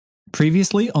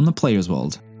Previously on the Player's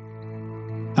World.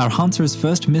 Our hunter's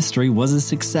first mystery was a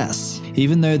success.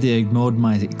 Even though they ignored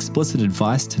my explicit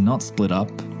advice to not split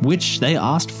up, which they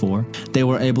asked for, they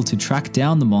were able to track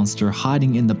down the monster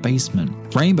hiding in the basement.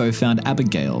 Rainbow found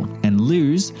Abigail, and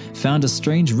Luz found a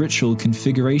strange ritual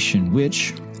configuration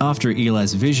which, after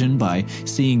Eli's vision by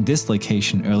seeing this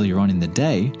location earlier on in the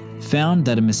day, found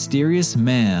that a mysterious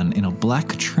man in a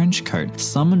black trench coat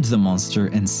summoned the monster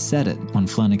and set it on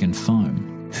Flanagan Foam.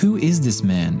 Who is this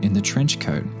man in the trench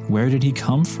coat? Where did he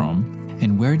come from?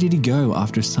 And where did he go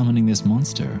after summoning this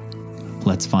monster?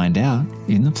 Let's find out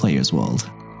in the Player's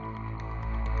World.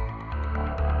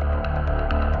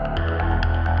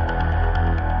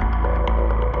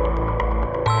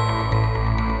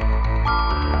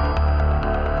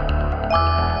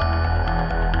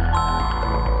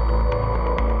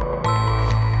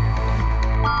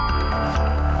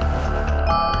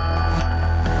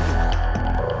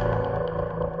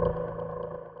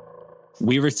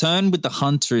 We return with the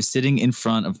hunter sitting in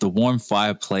front of the warm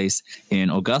fireplace in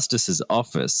Augustus's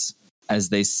office as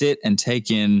they sit and take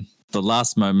in the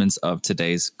last moments of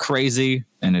today's crazy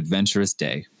and adventurous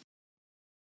day.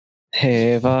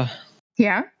 Hey, Ava.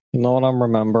 Yeah? You know what I'm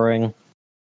remembering?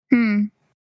 We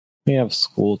have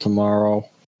school tomorrow.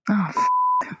 Oh,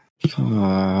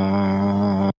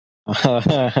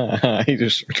 He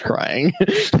just starts crying.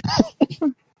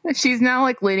 She's now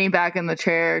like leaning back in the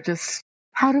chair, just...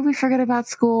 How did we forget about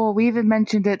school? We even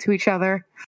mentioned it to each other.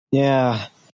 Yeah,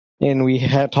 and we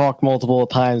had talked multiple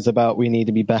times about we need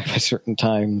to be back by certain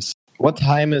times. What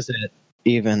time is it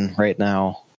even right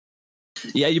now?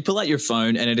 Yeah, you pull out your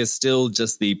phone and it is still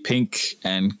just the pink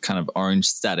and kind of orange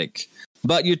static.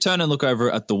 But you turn and look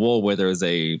over at the wall where there is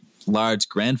a large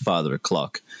grandfather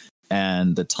clock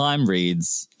and the time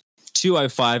reads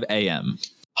 2:05 a.m.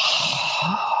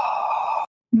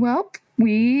 Well,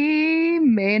 we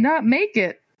may not make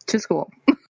it to school.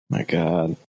 My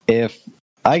God. If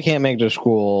I can't make it to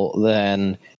school,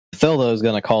 then Thilda's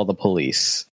going to call the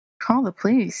police. Call the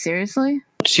police? Seriously?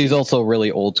 She's also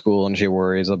really old school and she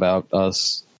worries about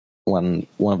us when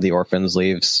one of the orphans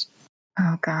leaves.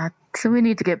 Oh, God. So we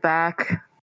need to get back.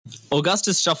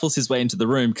 Augustus shuffles his way into the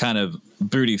room, kind of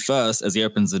booty first, as he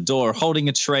opens the door, holding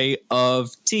a tray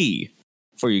of tea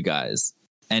for you guys.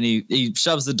 And he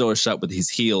shoves the door shut with his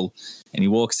heel, and he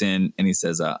walks in and he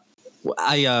says, I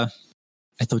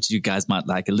thought you guys might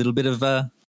like a little bit of a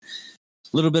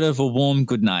warm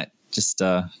good night, just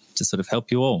to sort of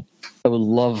help you all. I would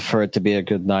love for it to be a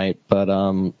good night, but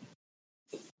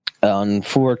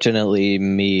unfortunately,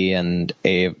 me and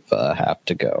Ava have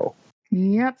to go.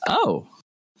 Yep. Oh,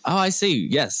 I see.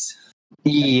 Yes.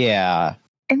 Yeah.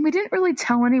 And we didn't really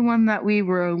tell anyone that we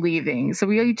were leaving, so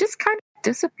we just kind of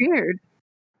disappeared.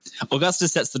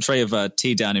 Augustus sets the tray of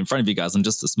tea down in front of you guys on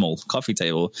just a small coffee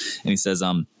table, and he says,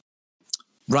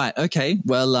 right, okay,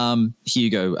 well, here you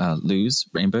go, Luz,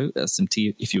 Rainbow, some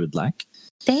tea if you would like.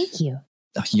 Thank you.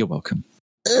 Oh, you're welcome.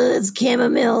 It's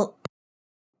chamomile.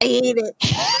 I hate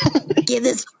it. Give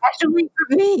this specially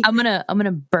for me. I'm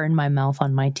gonna burn my mouth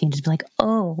on my tea and just be like,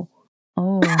 oh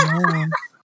no.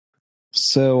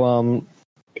 So,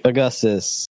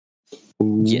 Augustus,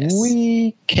 yes,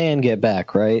 we can get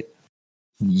back, right?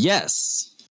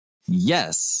 Yes.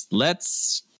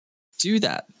 Let's do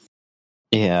that.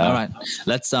 Yeah. All right.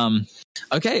 Let's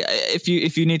okay, if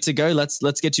you need to go, let's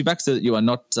get you back so that you are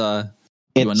not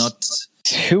you are not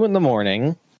 2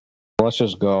 a.m. Let's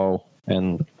just go.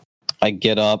 And I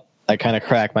get up, I kind of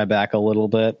crack my back a little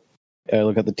bit. I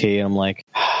look at the tea and I'm like,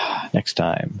 next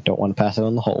time, don't want to pass it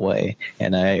on the hallway.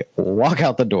 And I walk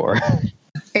out the door.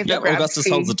 Ava Augustus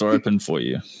holds the door open for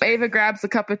you. Ava grabs a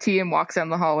cup of tea and walks down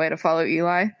the hallway to follow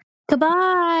Eli.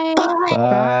 Goodbye.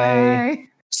 Bye.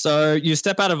 So you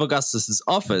step out of Augustus's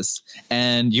office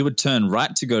and you would turn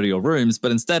right to go to your rooms,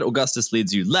 but instead Augustus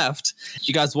leads you left.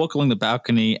 You guys walk along the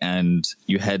balcony and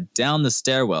you head down the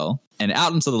stairwell and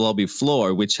out into the lobby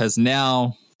floor, which has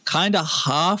now kind of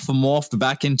half morphed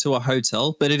back into a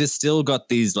hotel, but it has still got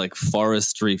these like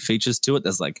forestry features to it.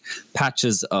 There's like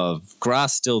patches of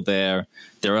grass still there.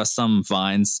 There are some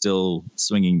vines still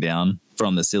swinging down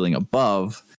from the ceiling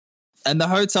above. And the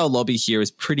hotel lobby here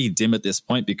is pretty dim at this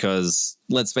point because,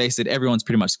 let's face it, everyone's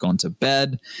pretty much gone to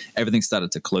bed. Everything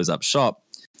started to close up shop.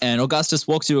 And Augustus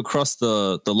walks you across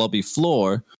the lobby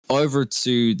floor over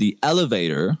to the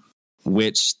elevator,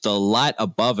 which the light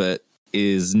above it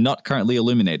is not currently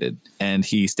illuminated. And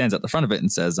he stands at the front of it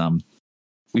and says,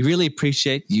 we really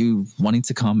appreciate you wanting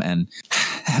to come and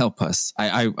help us.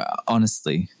 I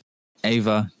honestly,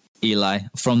 Ava, Eli,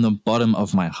 from the bottom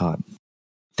of my heart,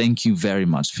 thank you very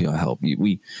much for your help.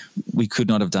 We could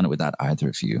not have done it without either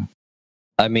of you.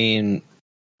 I mean,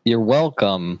 You're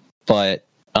welcome, but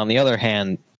on the other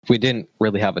hand, we didn't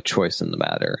really have a choice in the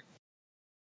matter.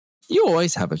 You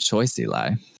always have a choice,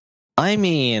 Eli. I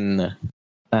mean,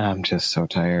 I'm just so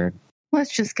tired.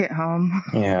 Let's just get home.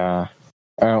 Yeah.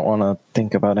 I don't want to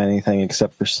think about anything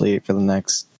except for sleep for the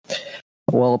next...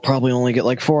 Well, I'll probably only get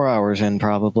like 4 hours in,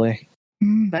 probably.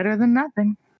 Better than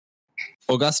nothing.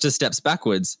 Augusta steps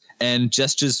backwards and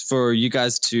gestures for you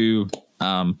guys to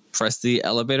press the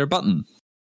elevator button.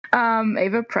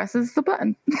 Ava presses the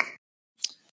button.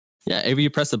 Yeah, Ava, you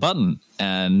press the button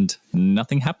and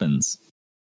nothing happens.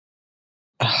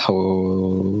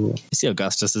 Oh. You see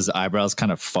Augustus's eyebrows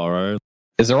kind of furrow.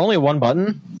 Is there only one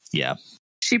button? Yeah.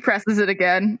 She presses it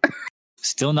again.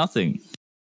 Still nothing.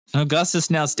 Augustus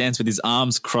now stands with his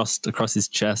arms crossed across his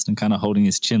chest and kind of holding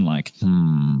his chin like,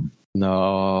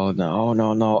 No.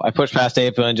 I push past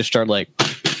Ava and just start like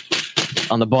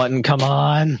on the button. Come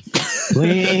on,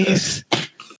 please.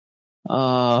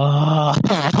 We're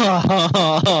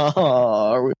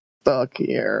stuck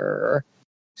here.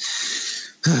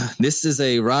 This is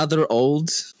a rather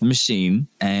old machine,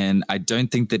 and I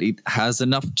don't think that it has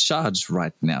enough charge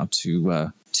right now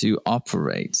to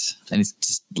operate. And he's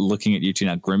just looking at you two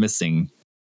now, grimacing,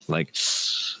 like,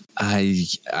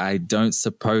 I don't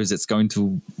suppose it's going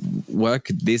to work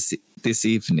this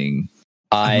evening.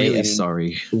 I'm really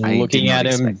sorry. Looking at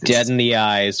him dead in the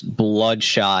eyes,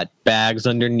 bloodshot, bags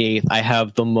underneath. I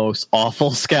have the most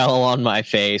awful scowl on my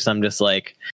face. I'm just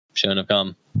like, shouldn't have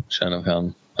come.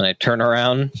 And I turn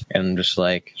around and I'm just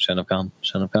like, shouldn't have come.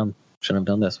 Shouldn't have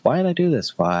done this. Why did I do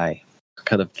this? Why?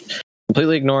 Could have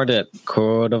completely ignored it.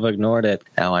 Could have ignored it.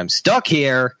 Now I'm stuck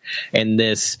here in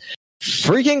this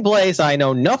freaking place I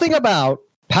know nothing about.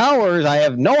 Powers I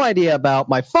have no idea about.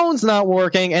 My phone's not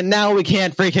working, and now we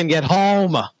can't freaking get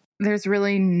home. There's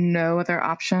really no other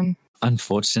option.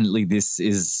 Unfortunately, this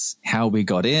is how we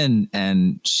got in,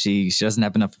 and she doesn't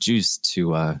have enough juice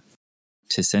to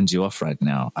send you off right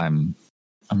now. I'm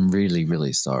really,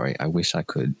 really sorry. I wish I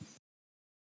could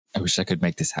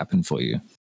make this happen for you.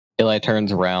 Eli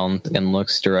turns around and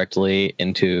looks directly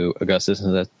into Augustus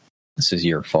and says, "This is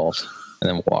your fault," and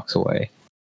then walks away.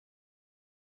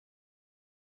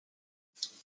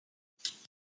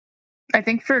 I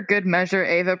think for good measure,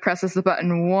 Ava presses the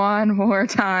button one more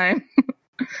time.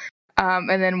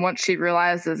 And then once she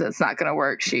realizes it's not going to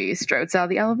work, she strots out of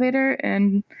the elevator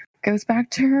and goes back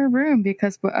to her room,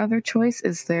 because what other choice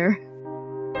is there?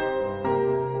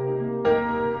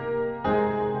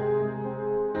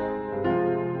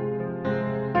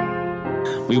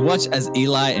 We watch as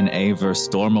Eli and Ava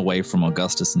storm away from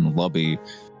Augustus in the lobby.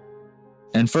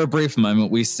 And for a brief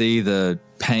moment, we see the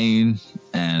pain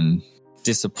and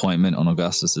disappointment on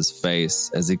Augustus's face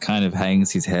as he kind of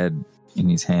hangs his head in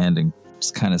his hand and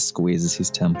just kind of squeezes his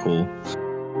temple.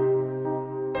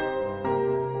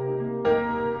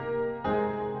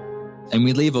 And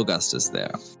we leave Augustus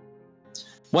there.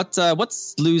 What's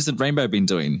Luz and Rainbow been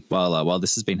doing while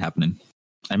this has been happening?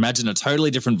 I imagine a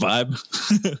totally different vibe.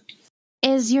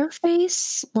 Is your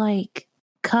face like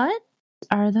cut?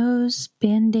 Are those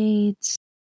band-aids?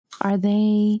 Are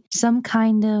they some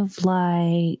kind of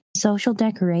like social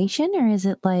decoration, or is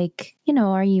it like,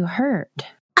 are you hurt?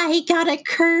 I got a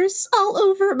curse all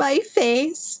over my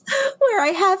face where I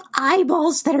have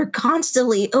eyeballs that are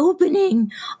constantly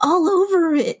opening all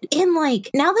over it. And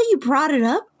like, now that you brought it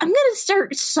up, I'm going to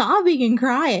start sobbing and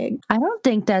crying. I don't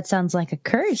think that sounds like a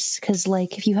curse, because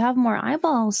like if you have more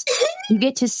eyeballs, you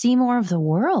get to see more of the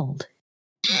world.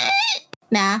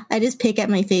 Nah, I just pick at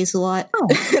my face a lot. Oh.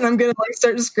 And I'm going to like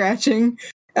start scratching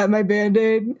at my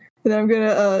Band-Aid. And then I'm going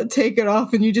to take it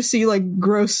off, and you just see like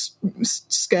gross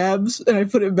scabs, and I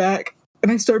put it back.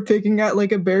 And I start picking at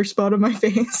like a bare spot on my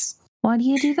face. Why do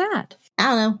you do that? I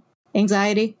don't know.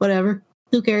 Anxiety, whatever.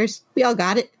 Who cares? We all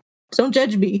got it. Don't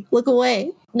judge me. Look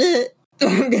away.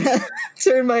 I'm going to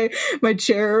turn my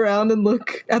chair around and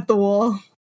look at the wall.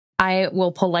 I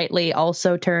will politely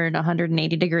also turn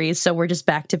 180 degrees, so we're just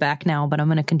back to back now, but I'm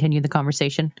going to continue the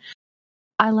conversation.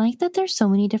 I like that there's so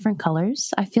many different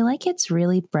colors. I feel like it's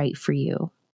really bright for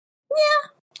you. Yeah,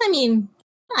 I mean,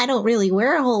 I don't really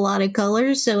wear a whole lot of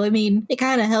colors, so I mean, it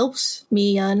kind of helps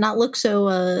me not look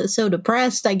so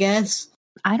depressed, I guess.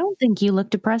 I don't think you look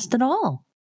depressed at all.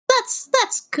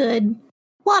 That's good.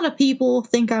 A lot of people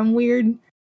think I'm weird,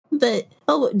 but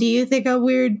do you think I'm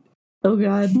weird? Oh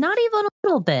God. Not even a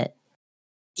little bit.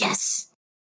 Yes.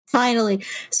 Finally,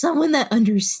 someone that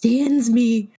understands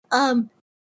me.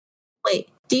 Wait,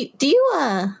 do you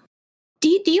have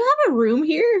a room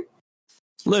here?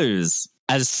 Luz,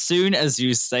 as soon as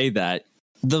you say that,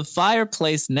 the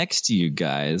fireplace next to you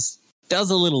guys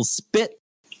does a little spit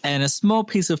and a small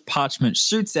piece of parchment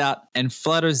shoots out and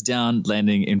flutters down,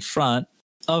 landing in front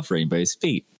of Rainbow's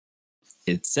feet.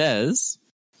 It says,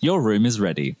 "Your room is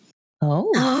ready."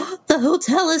 Oh. The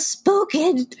hotel has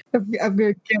spoken. I'm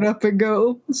gonna get up and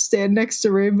go stand next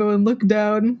to Rainbow and look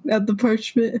down at the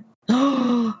parchment.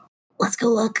 Let's go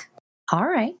look. All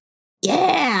right.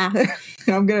 Yeah.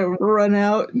 I'm gonna run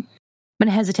out. I'm going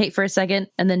to hesitate for a second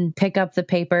and then pick up the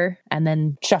paper and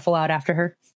then shuffle out after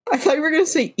her. I thought you were gonna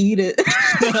say eat it.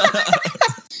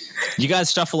 You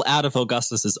guys shuffle out of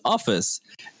Augustus's office,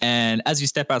 and as you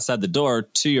step outside the door,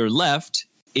 to your left,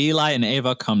 Eli and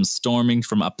Ava come storming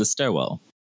from up the stairwell.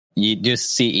 You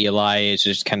just see Eli is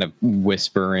just kind of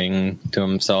whispering to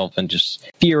himself and just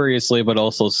furiously, but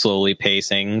also slowly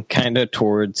pacing kind of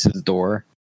towards his door.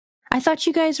 I thought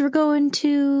you guys were going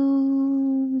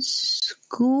to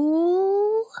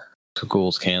school?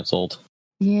 School's canceled.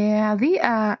 Yeah, the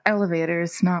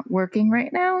elevator's not working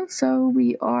right now, so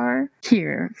we are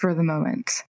here for the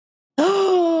moment.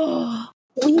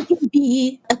 We can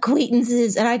be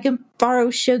acquaintances, and I can borrow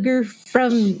sugar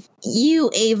from you,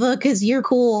 Ava, because you're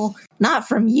cool. Not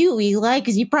from you, Eli,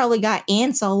 because you probably got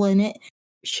ants all in it.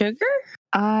 Sugar?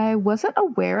 I wasn't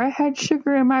aware I had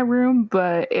sugar in my room,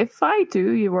 but if I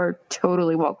do, you are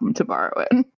totally welcome to borrow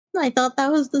it. I thought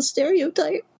that was the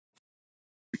stereotype.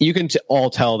 You can all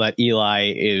tell that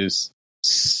Eli is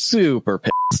super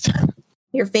pissed.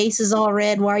 Your face is all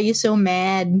red. Why are you so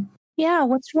mad? Yeah,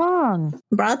 what's wrong?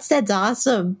 Brodstead's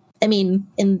awesome. I mean,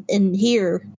 in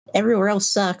here, everywhere else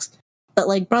sucks. But,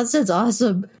 like, Brodstead's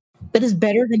awesome. But it's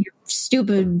better than your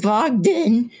stupid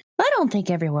Bogdan. I don't think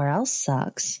everywhere else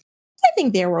sucks. I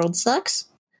think their world sucks.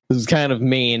 This is kind of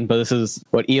mean, but this is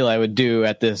what Eli would do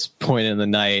at this point in the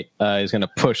night. He's going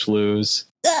to push Luz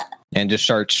and just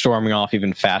start storming off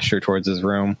even faster towards his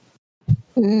room.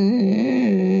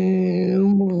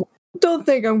 Don't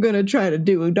think I'm gonna try to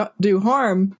do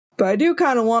harm, but I do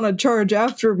kind of want to charge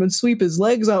after him and sweep his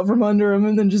legs out from under him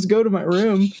and then just go to my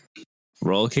room.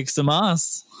 Roll kick some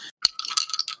ass.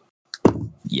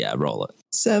 Yeah, roll it.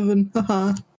 7,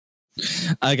 haha.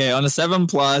 Okay, on a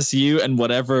 7+, you and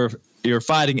whatever you're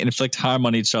fighting inflict harm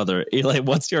on each other. Eli,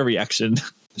 what's your reaction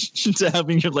to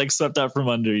having your legs swept out from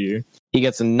under you? He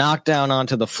gets knocked down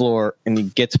onto the floor and he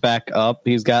gets back up.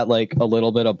 He's got like a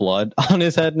little bit of blood on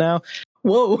his head now.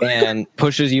 Whoa. And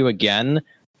pushes you again,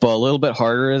 but a little bit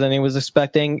harder than he was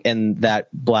expecting. And that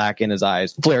black in his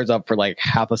eyes flares up for like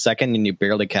half a second and you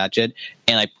barely catch it.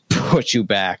 And I push you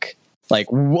back like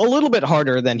a little bit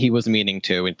harder than he was meaning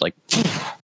to. It's like,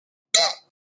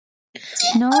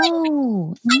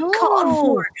 No. Called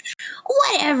for.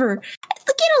 Whatever.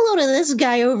 Get a load of this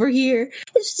guy over here.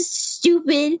 It's just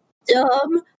stupid,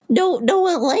 dumb. No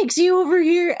one likes you over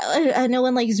here. No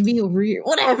one likes me over here.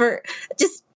 Whatever.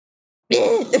 Just.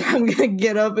 I'm gonna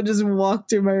get up and just walk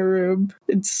to my room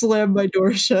and slam my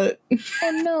door shut.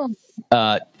 Oh no.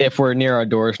 if we're near our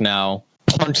doors now,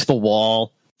 punch the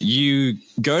wall. You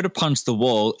go to punch the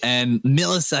wall, and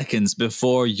milliseconds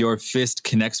before your fist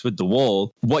connects with the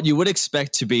wall, what you would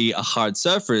expect to be a hard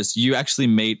surface, you actually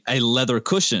meet a leather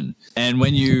cushion. And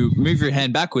when you move your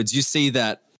hand backwards, you see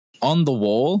that on the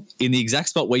wall, in the exact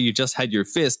spot where you just had your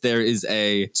fist, there is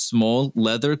a small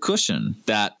leather cushion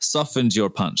that softened your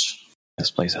punch.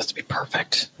 This place has to be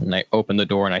perfect. And I open the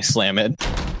door and I slam it.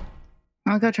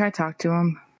 I'll go try to talk to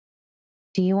him.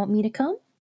 Do you want me to come?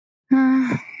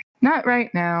 Not right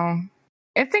now.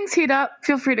 If things heat up,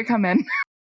 feel free to come in.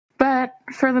 But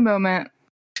for the moment,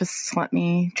 just let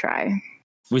me try.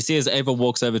 We see as Ava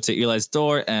walks over to Eli's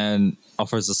door and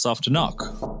offers a soft knock.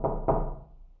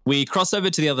 We cross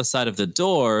over to the other side of the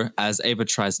door as Ava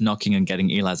tries knocking and getting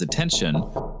Eli's attention.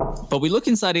 But we look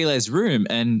inside Eli's room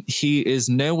and he is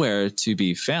nowhere to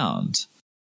be found.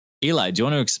 Eli, do you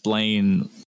want to explain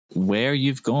where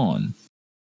you've gone?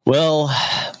 Well,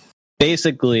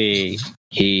 basically,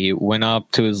 he went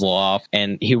up to his loft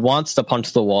and he wants to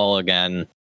punch the wall again.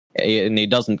 And he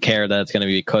doesn't care that it's going to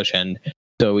be cushioned.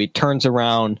 So he turns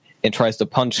around and tries to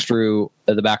punch through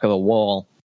the back of the wall,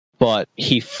 but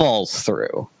he falls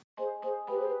through.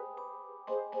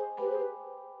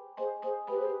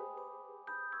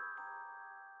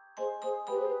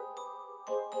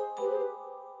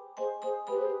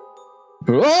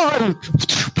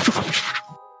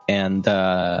 And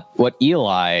what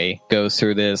Eli goes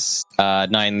through this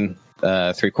 9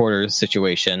 3/4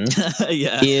 situation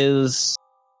is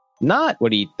not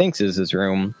what he thinks is his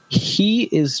room. He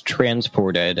is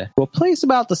transported to a place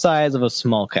about the size of a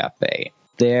small cafe.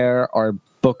 There are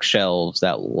bookshelves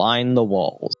that line the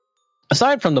walls.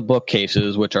 Aside from the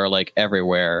bookcases, which are like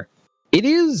everywhere, it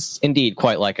is indeed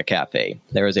quite like a cafe.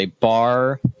 There is a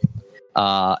bar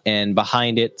And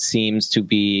behind it seems to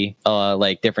be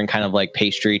like different kind of like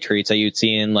pastry treats that you'd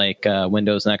see in like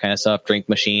windows and that kind of stuff, drink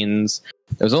machines.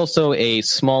 There's also a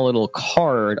small little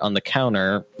card on the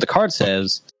counter. The card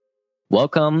says,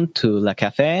 "Welcome to La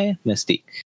Café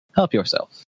Mystique. Help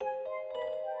yourself."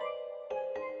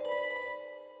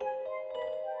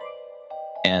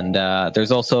 And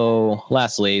there's also,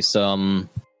 lastly, some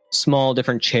small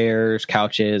different chairs,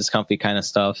 couches, comfy kind of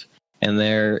stuff. And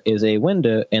there is a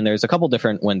window, and there's a couple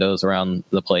different windows around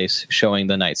the place showing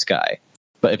the night sky.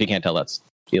 But if you can't tell, that's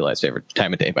Eli's favorite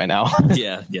time of day by now.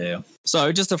 Yeah.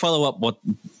 So just to follow up,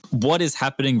 what is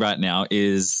happening right now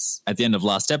is at the end of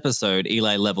last episode,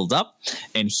 Eli leveled up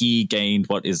and he gained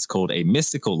what is called a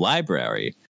mystical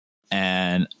library.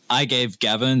 And I gave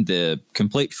Gavin the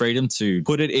complete freedom to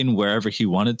put it in wherever he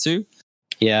wanted to.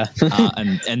 Yeah.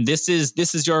 and this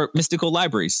is your mystical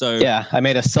library. So yeah, I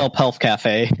made a self-help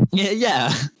cafe.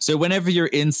 Yeah. So whenever you're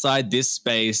inside this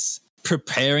space,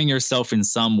 preparing yourself in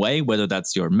some way, whether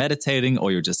that's you're meditating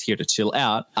or you're just here to chill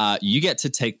out, you get to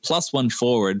take +1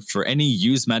 forward for any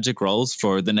use magic rolls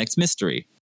for the next mystery.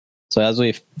 So as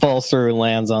we fall through and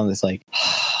lands on this, like,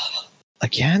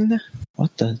 again?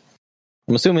 What the?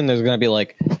 I'm assuming there's going to be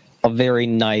like a very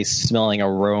nice smelling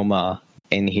aroma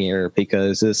in here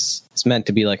because this is meant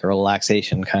to be like a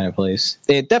relaxation kind of place.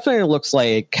 It definitely looks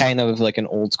like kind of like an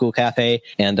old school cafe,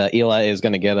 and Eli is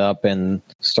going to get up and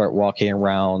start walking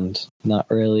around, not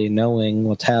really knowing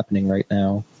what's happening right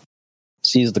now.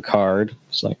 Sees the card.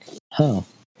 It's like,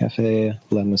 Cafe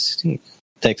La Mystique.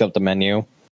 Takes up the menu.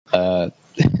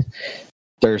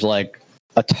 There's like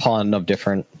a ton of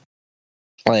different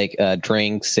like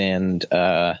drinks and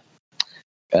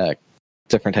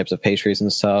different types of pastries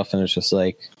and stuff, and it's just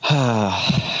like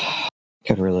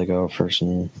could really go for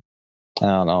some, I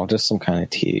don't know, just some kind of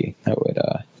tea that would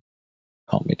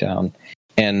calm me down.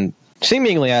 And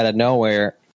seemingly out of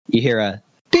nowhere you hear a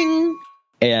ding,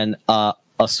 and a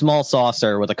small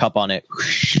saucer with a cup on it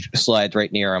slides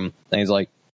right near him, and he's like,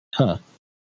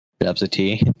 grabs a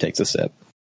tea, takes a sip.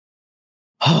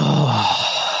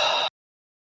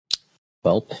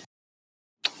 Well,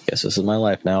 guess this is my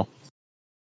life now.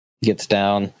 Gets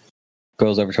down,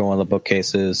 goes over to one of the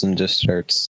bookcases, and just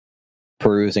starts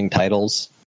perusing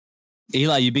titles.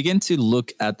 Eli, you begin to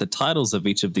look at the titles of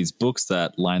each of these books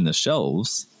that line the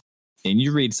shelves, and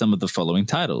you read some of the following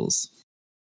titles.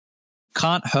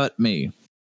 Can't Hurt Me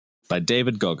by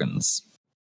David Goggins.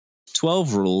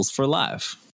 12 Rules for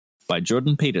Life by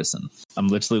Jordan Peterson. I'm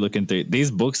literally looking through these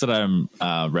books that I'm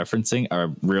referencing are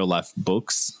real life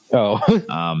books. Oh.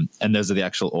 And those are the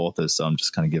actual authors, so I'm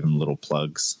just kind of giving them little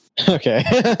plugs. Okay.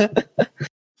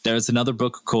 There's another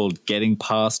book called Getting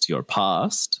Past Your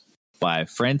Past by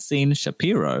Francine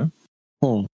Shapiro.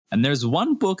 And there's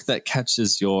one book that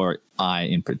catches your eye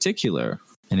in particular,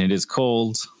 and it is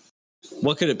called...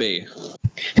 What could it be?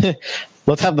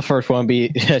 Let's have the first one be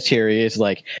cheery. It's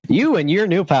like, you and your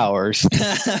new powers.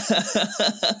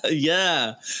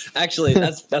 Yeah. Actually,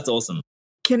 that's awesome.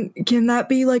 Can that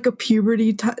be like a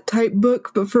puberty type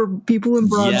book, but for people in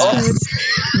Broadstead?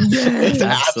 Yes.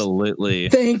 Absolutely.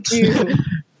 Thank you.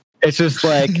 It's just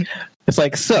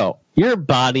like, so your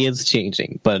body is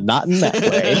changing, but not in that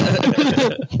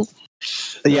way.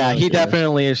 Yeah, he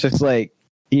definitely is just like,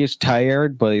 he's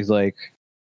tired, but he's like,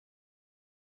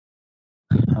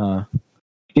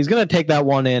 he's gonna take that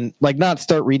one in, like, not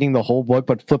start reading the whole book,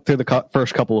 but flip through the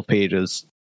first couple of pages.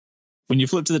 When you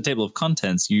flip to the table of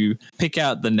contents, you pick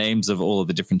out the names of all of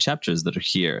the different chapters that are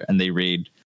here, and they read,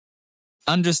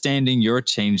 Understanding Your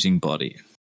Changing Body.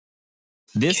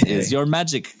 This is your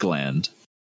magic gland.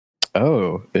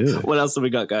 Oh, ew. What else have we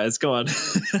got, guys? Go on.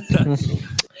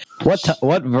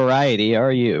 What variety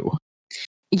are you?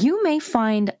 You may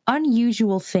find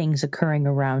unusual things occurring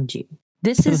around you.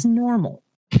 This is normal.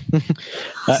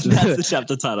 That's the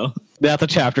chapter title. That's the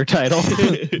chapter title.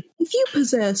 If you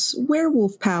possess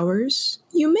werewolf powers,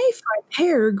 you may find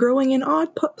hair growing in odd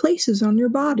places on your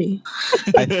body.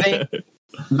 I think,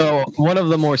 though, one of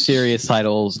the more serious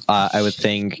titles, I would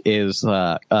think, is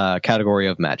category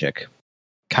of magic.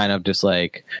 Kind of just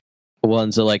like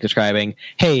ones that like describing,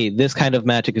 hey, this kind of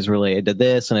magic is related to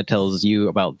this, and it tells you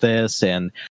about this,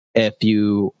 and if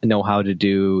you know how to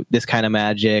do this kind of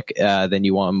magic, then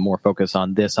you want more focus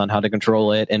on this, on how to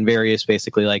control it, and various,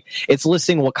 basically, like, it's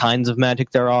listing what kinds of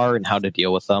magic there are and how to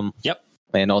deal with them. Yep.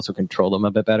 And also control them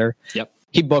a bit better. Yep.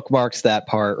 He bookmarks that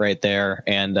part right there,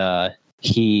 and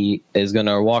he is going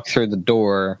to walk through the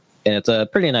door, and it's a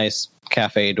pretty nice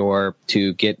cafe door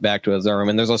to get back to his room,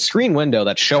 and there's a screen window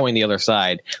that's showing the other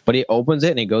side, but he opens it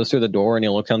and he goes through the door and he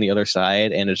looks on the other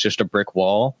side, and it's just a brick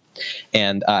wall.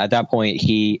 And at that point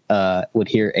he would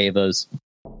hear Ava's,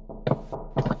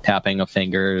 tapping of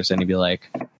fingers, and he'd be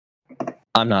like,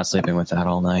 I'm not sleeping with that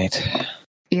all night.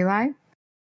 Eli?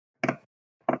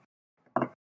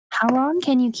 How long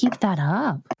can you keep that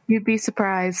up? You'd be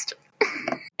surprised.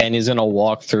 And he's going to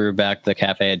walk through back the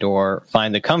cafe door,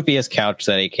 find the comfiest couch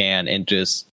that he can, and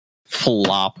just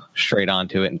flop straight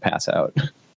onto it and pass out.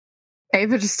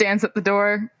 Ava just stands at the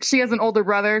door. She has an older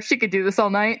brother. She could do this all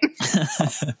night.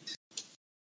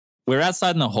 We're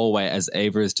outside in the hallway as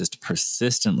Ava is just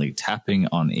persistently tapping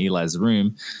on Eli's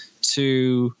room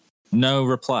to no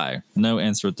reply, no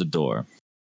answer at the door.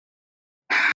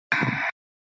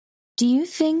 Do you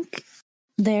think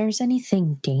there's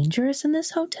anything dangerous in this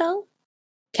hotel?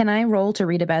 Can I roll to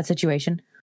read a bad situation?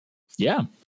 Yeah.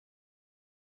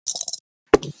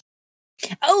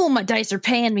 Oh, my dice are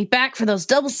paying me back for those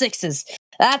double sixes.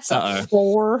 That's a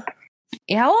 4.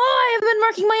 Yeah, I have been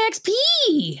marking my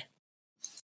XP.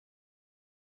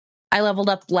 I leveled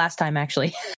up last time,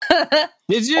 actually.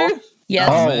 Did you? Yes.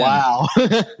 Oh, wow.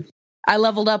 I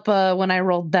leveled up when I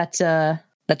rolled that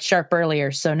sharp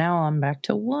earlier, so now I'm back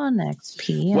to 1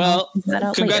 XP. Well,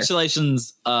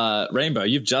 congratulations, Rainbow.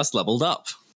 You've just leveled up.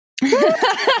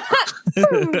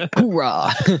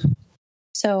 Hoorah.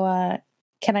 So,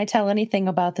 can I tell anything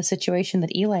about the situation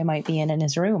that Eli might be in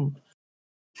his room?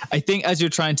 I think as you're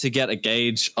trying to get a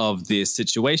gauge of this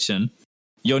situation,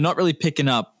 you're not really picking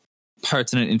up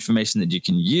pertinent information that you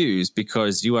can use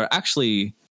because you are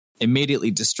actually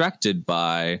immediately distracted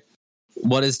by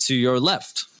what is to your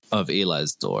left of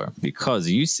Eli's door, because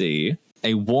you see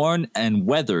a worn and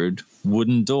weathered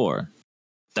wooden door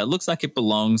that looks like it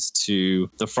belongs to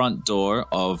the front door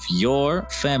of your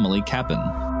family cabin.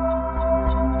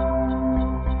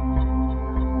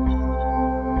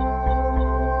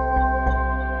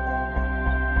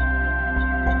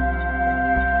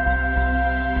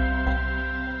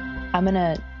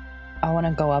 I want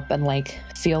to go up and like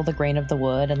feel the grain of the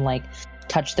wood and like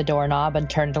touch the doorknob and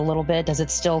turn it a little bit. Does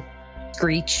it still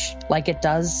screech like it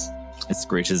does? It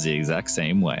screeches the exact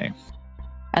same way.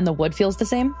 And the wood feels the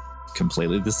same?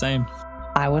 Completely the same.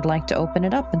 I would like to open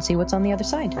it up and see what's on the other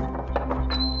side.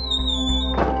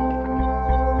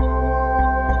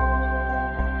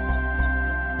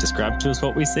 Describe to us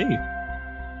what we see.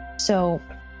 So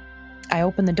I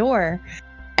open the door,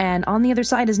 and on the other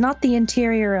side is not the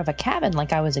interior of a cabin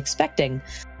like I was expecting.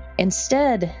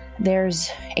 Instead, there's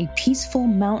a peaceful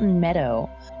mountain meadow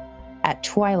at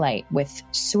twilight with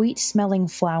sweet-smelling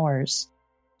flowers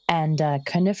and a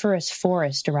coniferous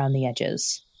forest around the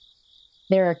edges.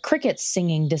 There are crickets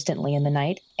singing distantly in the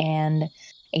night, and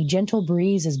a gentle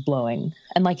breeze is blowing,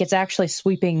 and like it's actually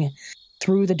sweeping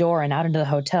through the door and out into the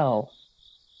hotel.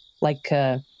 Like,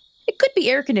 it could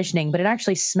be air conditioning, but it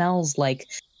actually smells like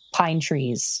pine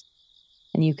trees.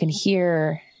 And you can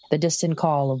hear the distant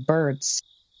call of birds.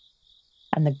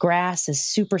 And the grass is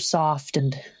super soft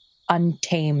and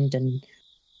untamed and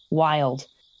wild.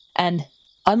 And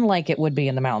unlike it would be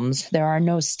in the mountains, there are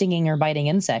no stinging or biting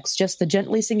insects, just the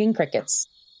gently singing crickets.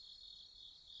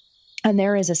 And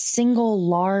there is a single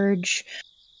large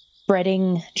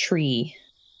spreading tree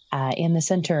in the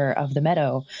center of the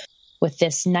meadow with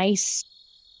this nice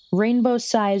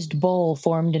rainbow-sized bowl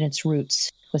formed in its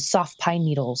roots with soft pine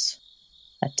needles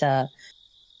that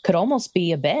could almost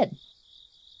be a bed.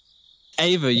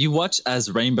 Ava, you watch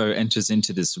as Rainbow enters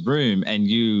into this room, and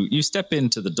you step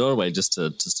into the doorway just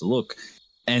to look,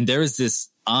 and there is this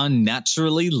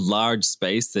unnaturally large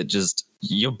space that just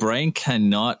your brain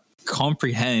cannot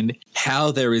comprehend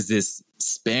how there is this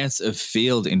expanse of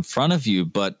field in front of you,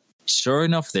 but sure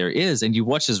enough there is. And you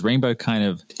watch as Rainbow kind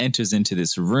of enters into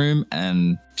this room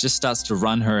and just starts to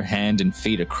run her hand and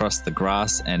feet across the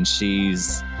grass, and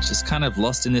she's just kind of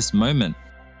lost in this moment.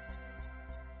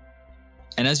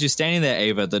 And as you're standing there,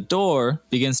 Ava, the door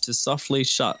begins to softly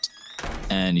shut,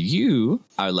 and you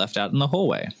are left out in the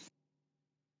hallway.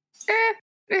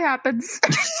 It happens.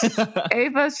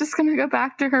 Ava's just going to go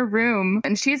back to her room,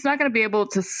 and she's not going to be able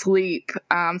to sleep.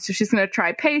 So she's going to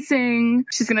try pacing.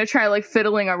 She's going to try like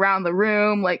fiddling around the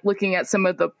room, like looking at some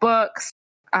of the books.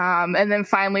 And then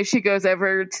finally she goes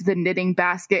over to the knitting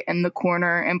basket in the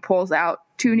corner and pulls out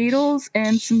 2 needles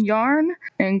and some yarn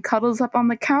and cuddles up on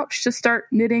the couch to start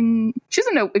knitting. She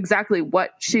doesn't know exactly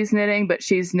what she's knitting, but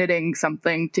she's knitting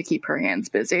something to keep her hands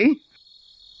busy.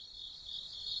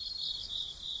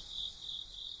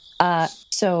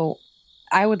 So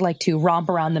I would like to romp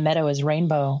around the meadow as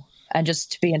Rainbow and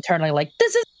just be internally like,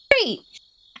 this is great.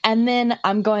 And then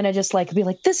I'm going to just like be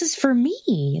like, this is for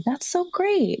me. That's so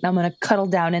great. And I'm going to cuddle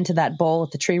down into that bowl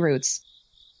with the tree roots.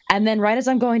 And then right as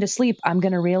I'm going to sleep, I'm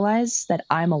going to realize that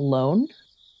I'm alone.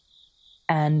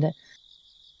 And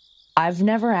I've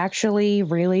never actually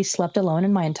really slept alone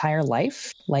in my entire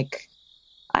life. Like,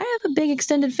 I have a big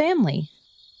extended family,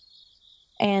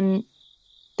 and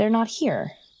they're not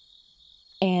here.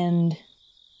 And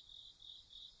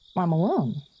I'm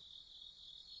alone.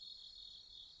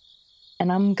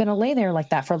 And I'm going to lay there like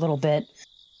that for a little bit.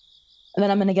 And then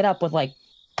I'm going to get up with, like,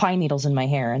 pine needles in my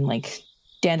hair and, like,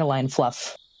 dandelion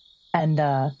fluff. And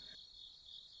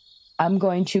I'm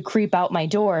going to creep out my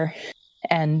door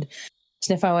and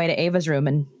sniff my way to Ava's room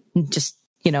and just,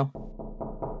 knock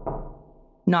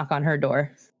on her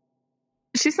door.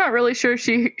 She's not really sure.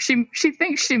 She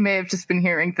thinks she may have just been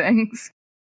hearing things.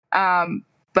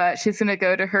 But she's going to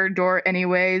go to her door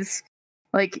anyways.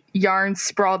 Like, yarn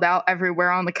sprawled out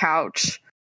everywhere on the couch.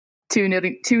 Two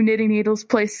knitting needles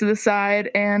placed to the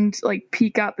side and, like,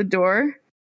 peek out the door.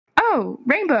 Oh,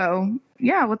 Rainbow.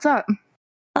 Yeah, what's up?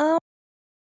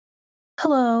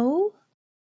 Hello?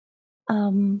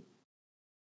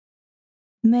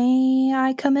 May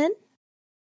I come in?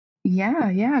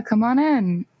 Yeah, come on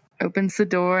in. Opens the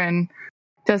door and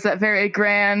does that very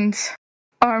grand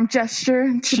arm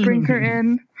gesture to bring her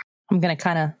in. I'm gonna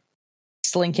kind of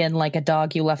slink in like a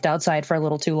dog you left outside for a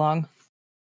little too long.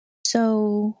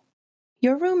 So,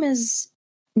 your room is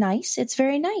nice. It's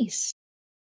very nice.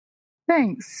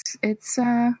 Thanks. It's,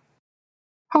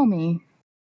 homey.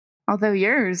 Although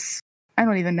yours, I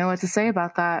don't even know what to say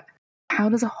about that. How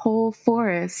does a whole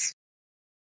forest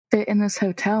fit in this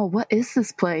hotel? What is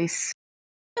this place?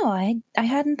 No, I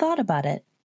hadn't thought about it.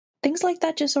 Things like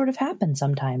that just sort of happen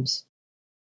sometimes.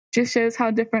 Just shows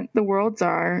how different the worlds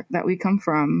are that we come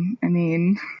from. I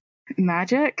mean,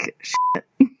 magic? Shit.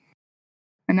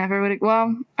 I never would have,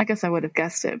 well, I guess I would have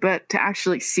guessed it, but to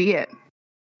actually see it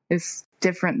is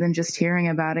different than just hearing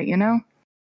about it,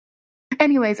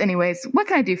 Anyways, what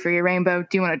can I do for you, Rainbow?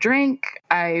 Do you want a drink?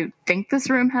 I think this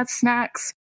room has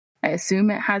snacks. I assume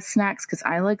it has snacks because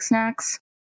I like snacks.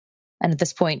 And at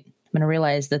this point, I'm going to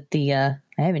realize that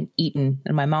I haven't eaten,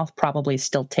 and my mouth probably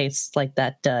still tastes like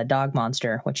that dog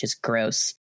monster, which is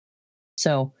gross.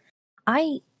 So,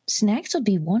 snacks would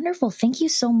be wonderful. Thank you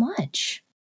so much.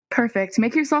 Perfect.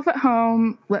 Make yourself at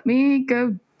home. Let me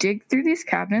go dig through these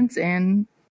cabinets and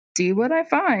see what I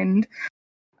find.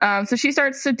 So she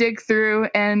starts to dig through,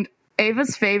 and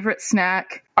Ava's favorite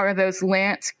snack are those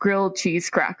Lance grilled cheese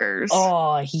crackers.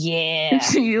 Oh, yeah.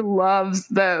 She loves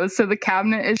those. So the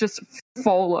cabinet is just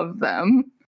full of them.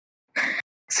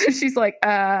 So she's like,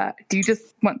 do you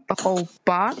just want the whole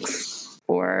box?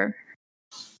 Or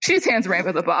she just hands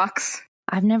Rainbow the box.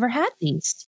 I've never had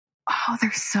these. Oh,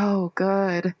 they're so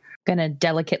good. Gonna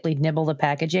delicately nibble the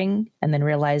packaging and then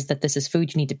realize that this is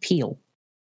food you need to peel.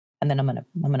 And then I'm gonna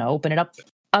open it up.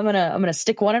 I'm gonna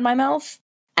stick one in my mouth,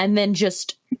 and then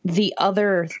just the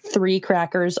other 3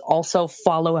 crackers also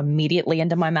follow immediately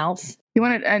into my mouth. You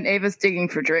want it, and Ava's digging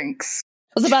for drinks.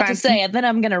 I was about to say, and then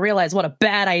I'm gonna realize what a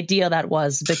bad idea that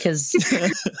was, because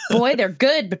boy, they're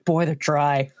good, but boy, they're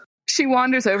dry. She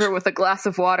wanders over with a glass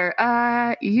of water.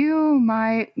 You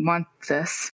might want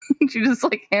this. She just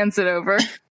hands it over.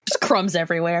 Just crumbs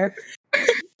everywhere.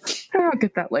 I'll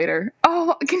get that later.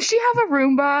 Oh, can she have a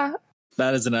Roomba?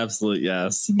 That is an absolute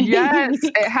yes. Yes,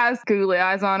 it has googly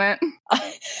eyes on it.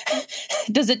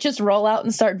 Does it just roll out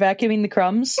and start vacuuming the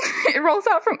crumbs? It rolls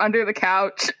out from under the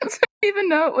couch. So I didn't even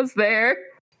know it was there.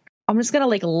 I'm just gonna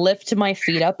lift my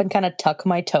feet up and kind of tuck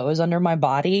my toes under my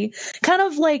body. Kind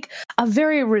of like a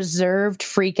very reserved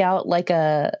freak out, like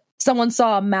someone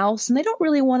saw a mouse and they don't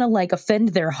really want to offend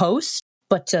their host,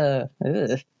 but ugh.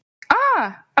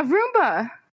 A Roomba.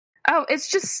 Oh, it's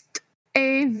just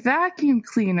a vacuum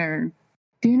cleaner.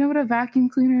 Do you know what a vacuum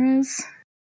cleaner is?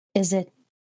 Is it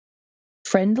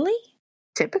friendly?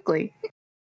 Typically.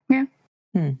 Yeah.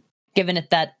 Given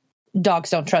it that dogs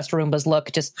don't trust Roombas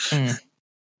look, just...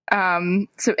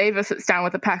 So Ava sits down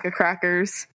with a pack of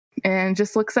crackers and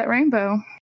just looks at Rainbow.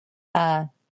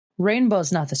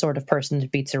 Rainbow's not the sort of person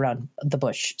that beats around the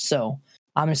bush, so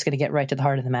I'm just going to get right to the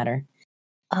heart of the matter.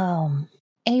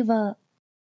 Ava,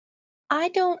 I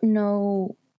don't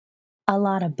know a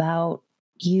lot about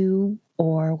you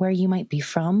or where you might be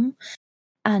from,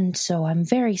 and so I'm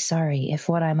very sorry if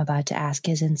what I'm about to ask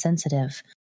is insensitive.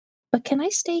 But can I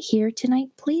stay here tonight,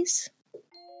 please?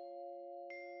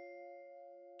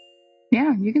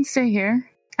 Yeah, you can stay here.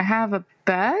 I have a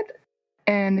bed,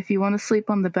 and if you want to sleep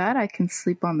on the bed, I can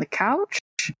sleep on the couch.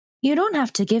 You don't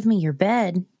have to give me your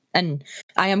bed. And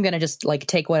I am going to just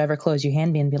take whatever clothes you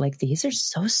hand me and be like, these are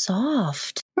so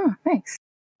soft. Oh, thanks.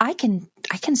 I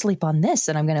can sleep on this.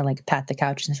 And I'm going to pat the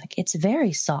couch and it's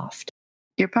very soft.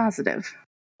 You're positive?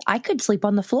 I could sleep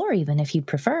on the floor even if you'd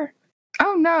prefer.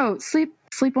 Oh no, sleep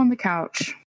on the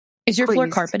couch. Is your floor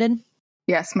carpeted?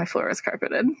 Yes, my floor is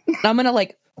carpeted. I'm gonna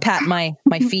like pat my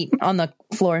feet on the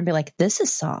floor and be like, "This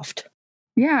is soft."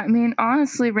 Yeah, I mean,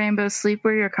 honestly, Rainbow, sleep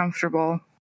where you're comfortable.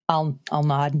 I'll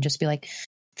nod and just be like,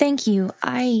 Thank you.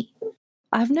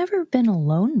 I've never been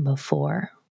alone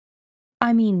before.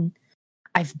 I mean,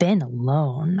 I've been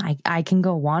alone. I can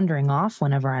go wandering off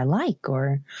whenever I like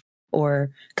or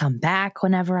come back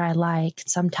whenever I like.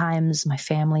 Sometimes my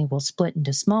family will split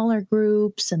into smaller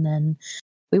groups and then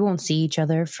we won't see each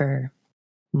other for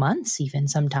months even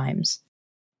sometimes.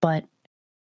 But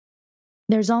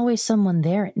there's always someone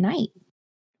there at night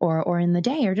or in the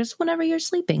day or just whenever you're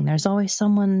sleeping. There's always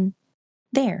someone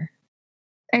there.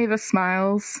 Ava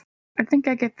smiles. I think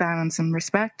I get that in some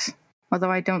respect.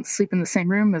 Although I don't sleep in the same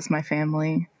room as my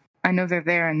family, I know they're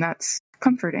there and that's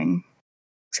comforting.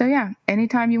 So yeah,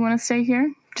 anytime you want to stay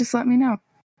here, just let me know.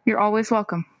 You're always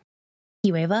welcome.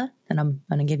 "You, Ava," and I'm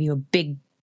gonna give you a big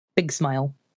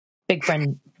smile, big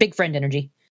friend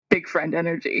energy. Big friend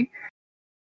energy.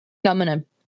 I'm gonna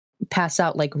pass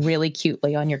out like really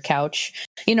cutely on your couch.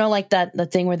 You know, like the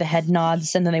thing where the head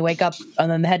nods and then they wake up and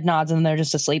then the head nods and then they're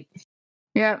just asleep.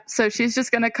 Yeah, so she's just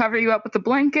going to cover you up with a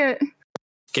blanket.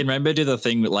 Can Rainbow do the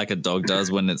thing like a dog does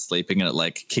when it's sleeping and it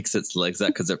like kicks its legs out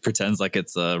because it pretends like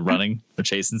it's running or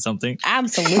chasing something?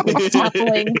 Absolutely.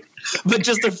 Toppling. But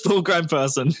just a full-grown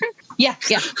person. Yeah.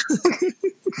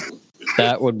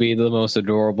 That would be the most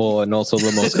adorable and also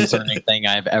the most concerning thing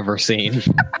I've ever seen.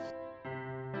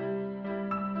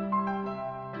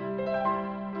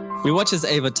 We watch as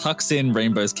Ava tucks in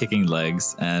Rainbow's kicking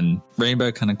legs and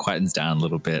Rainbow kind of quietens down a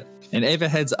little bit. And Ava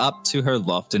heads up to her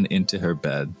loft and into her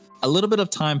bed. A little bit of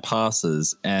time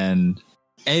passes and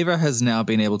Ava has now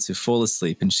been able to fall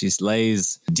asleep and she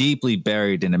lays deeply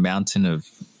buried in a mountain of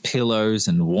pillows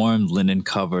and warm linen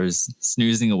covers,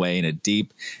 snoozing away in a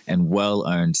deep and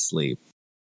well-earned sleep.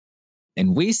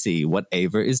 And we see what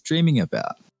Ava is dreaming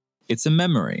about. It's a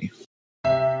memory.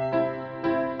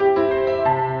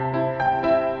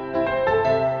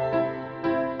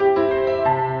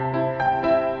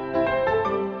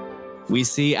 We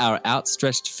see our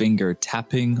outstretched finger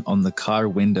tapping on the car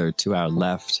window to our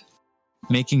left,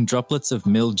 making droplets of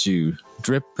mildew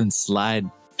drip and slide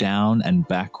down and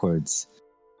backwards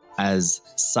as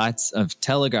sights of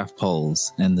telegraph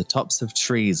poles and the tops of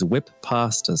trees whip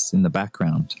past us in the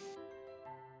background.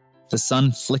 The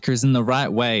sun flickers in the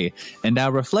right way, and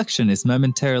our reflection is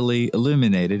momentarily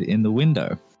illuminated in the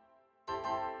window.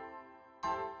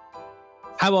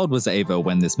 How old was Ava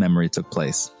when this memory took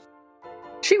place?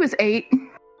 She was 8.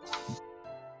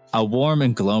 A warm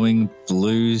and glowing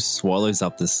blue swallows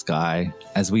up the sky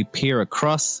as we peer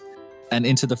across and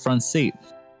into the front seat.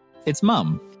 It's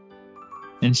Mum.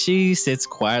 And she sits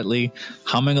quietly,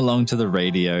 humming along to the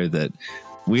radio that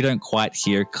we don't quite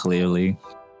hear clearly.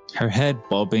 Her head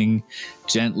bobbing,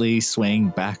 gently swaying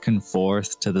back and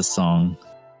forth to the song.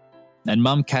 And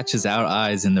Mum catches our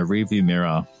eyes in the rearview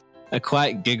mirror. A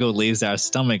quiet giggle leaves our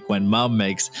stomach when Mum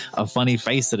makes a funny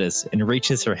face at us and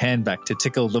reaches her hand back to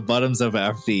tickle the bottoms of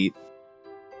our feet.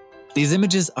 These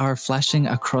images are flashing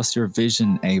across your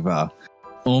vision, Ava,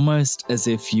 almost as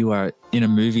if you are in a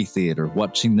movie theater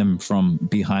watching them from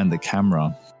behind the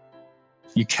camera.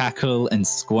 You cackle and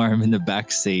squirm in the back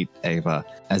seat, Ava,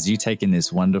 as you take in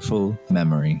this wonderful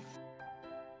memory.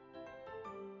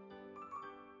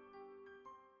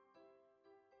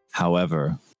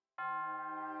 However,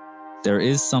 there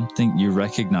is something you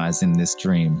recognize in this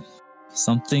dream,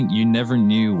 something you never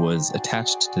knew was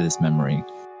attached to this memory.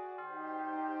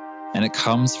 And it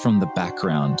comes from the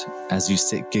background as you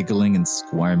sit giggling and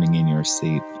squirming in your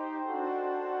seat.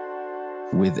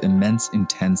 With immense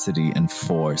intensity and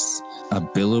force, a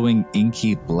billowing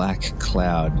inky black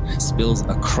cloud spills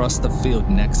across the field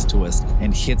next to us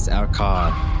and hits our car.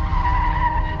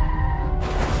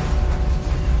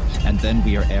 And then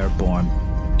we are airborne.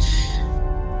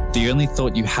 The only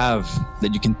thought you have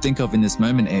that you can think of in this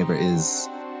moment, Ava, is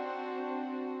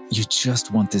you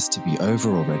just want this to be over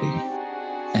already.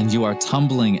 And you are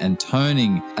tumbling and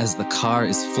turning as the car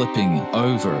is flipping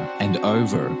over and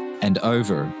over and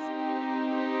over.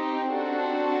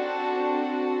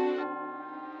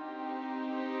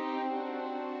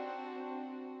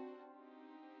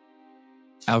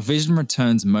 Our vision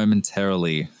returns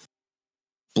momentarily,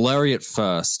 blurry at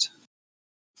first,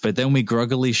 but then we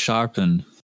groggily sharpen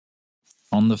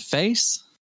on the face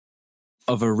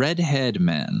of a red-haired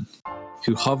man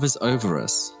who hovers over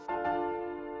us,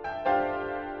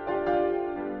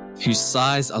 who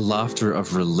sighs a laughter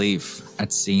of relief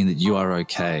at seeing that you are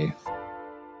okay.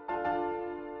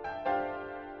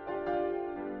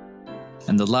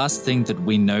 And the last thing that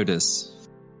we notice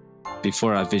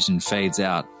before our vision fades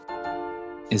out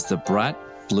is the bright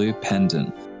blue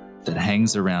pendant that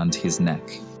hangs around his neck.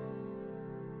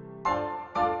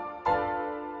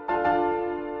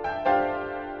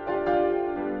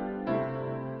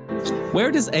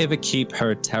 Where does Ava keep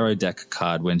her tarot deck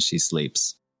card when she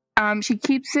sleeps? She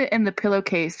keeps it in the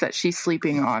pillowcase that she's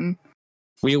sleeping on.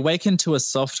 We awaken to a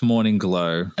soft morning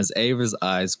glow as Ava's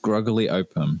eyes groggily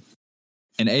open.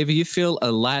 And Ava, you feel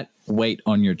a light weight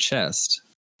on your chest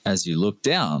as you look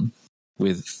down,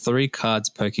 with 3 cards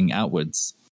poking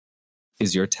outwards,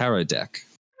 is your tarot deck.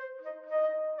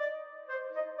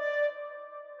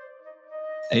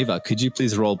 Ava, could you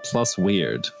please roll plus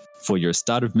weird for your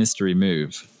start of mystery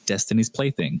move, Destiny's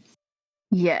Plaything?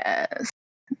 Yes.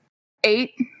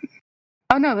 8.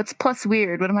 Oh no, that's plus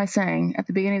weird. What am I saying? At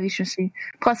the beginning of each see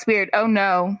plus weird. Oh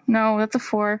no. No, that's a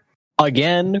 4.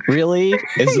 Again? Really?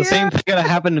 Is the same thing gonna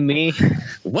happen to me?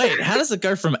 Wait, how does it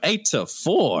go from 8 to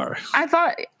 4? I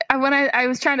thought when I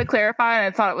was trying to clarify and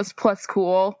I thought it was plus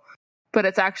cool, but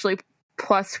it's actually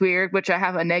plus weird, which I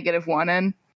have a -1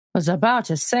 in. Was about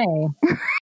to say.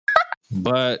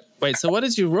 But wait, so what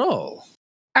did you roll?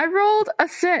 I rolled a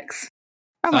 6.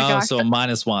 Oh my gosh. So a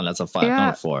 -1, that's a 5, Yeah.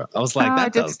 not a 4. I was like,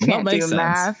 that does not make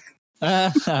sense.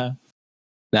 Math.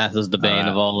 Math is the bane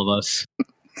of all of us,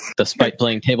 despite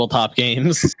playing tabletop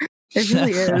games. It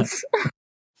really is.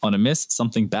 On a miss,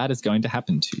 something bad is going to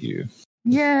happen to you.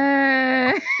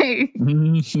 Yay!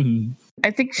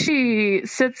 I think she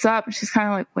sits up and she's kind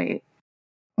of like, wait,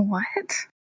 what?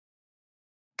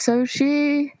 So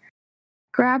she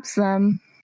grabs them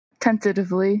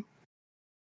tentatively.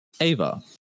 Ava,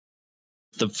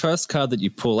 the first card that you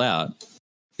pull out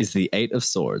is the 8 of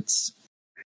Swords.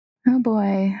 Oh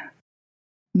boy.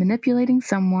 Manipulating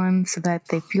someone so that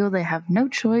they feel they have no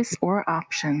choice or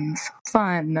options.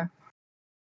 Fun.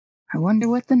 I wonder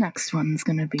what the next one's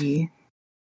gonna be.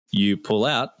 You pull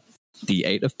out the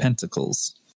 8 of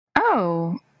Pentacles.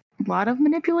 Oh, a lot of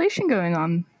manipulation going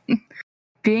on.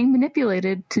 Being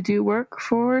manipulated to do work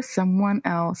for someone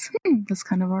else. This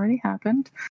kind of already happened.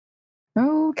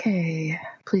 Okay.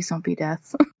 Please don't be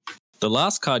death. The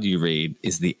last card you read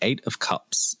is the 8 of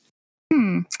Cups.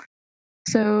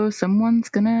 So someone's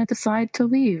gonna decide to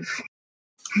leave.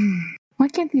 Why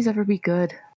can't these ever be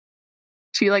good?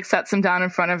 She sets him down in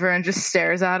front of her and just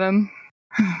stares at him.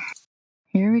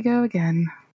 Here we go again.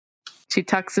 She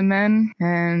tucks him in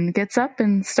and gets up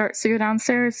and starts to go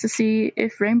downstairs to see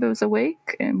if Rainbow's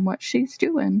awake and what she's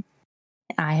doing.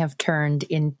 I have turned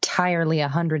entirely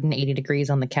 180 degrees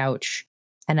on the couch,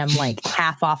 and I'm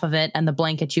half off of it, and the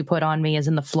blanket you put on me is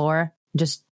in the floor,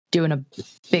 just doing a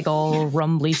big old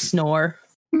rumbly snore.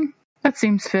 That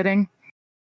seems fitting.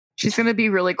 She's going to be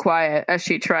really quiet as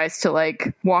she tries to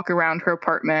walk around her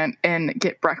apartment and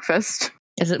get breakfast.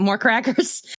 Is it more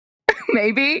crackers?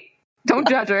 Maybe. Don't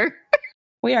judge her.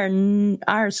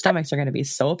 Our stomachs are going to be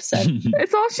so upset.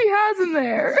 It's all she has in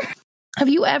there. Have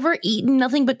you ever eaten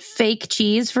nothing but fake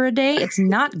cheese for a day? It's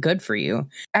not good for you.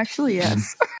 Actually,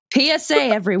 yes. PSA,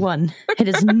 everyone. It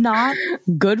is not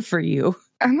good for you.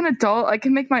 I'm an adult. I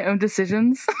can make my own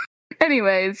decisions.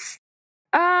 Anyways.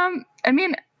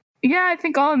 I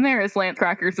think all in there is Lance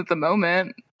crackers at the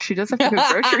moment. She does have to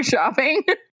go grocery shopping.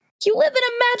 You live in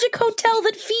a magic hotel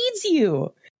that feeds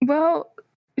you. Well,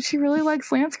 she really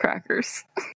likes Lance crackers.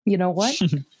 You know what?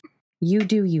 You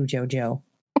do you, JoJo.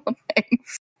 Well,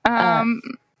 thanks.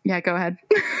 Yeah, go ahead.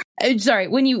 Sorry,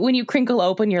 when you crinkle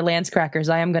open your Lance crackers,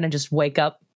 I am gonna just wake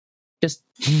up. Just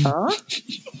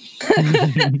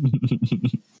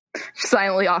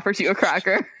Silently offers you a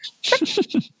cracker.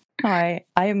 I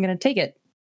am gonna take it,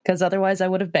 because otherwise I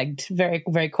would have begged very,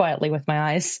 very quietly with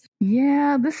my eyes.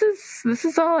 Yeah, this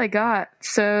is all I got.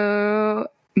 So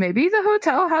maybe the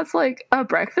hotel has a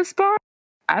breakfast bar?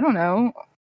 I don't know.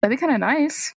 That'd be kind of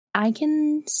nice. I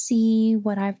can see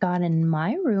what I've got in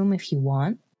my room if you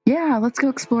want. Yeah, let's go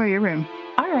explore your room.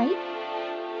 All right.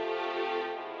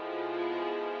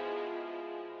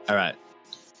 All right.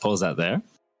 Pause that there.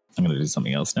 I'm going to do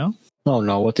something else now. Oh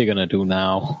no, what's he gonna do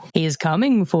now? He's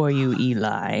coming for you,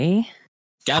 Eli.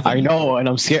 Gavin. I know, and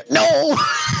I'm scared. No!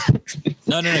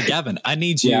 No, Gavin. I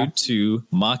need you to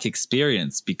mark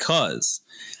experience, because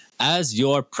as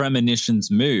your premonitions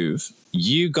move,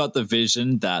 you got the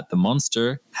vision that the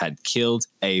monster had killed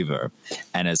Ava.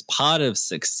 And as part of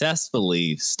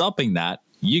successfully stopping that,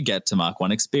 you get to mark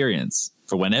 1 experience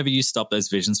for whenever you stop those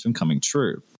visions from coming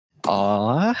true.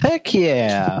 Aw, heck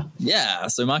yeah. Yeah,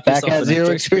 so mark Back yourself at an 0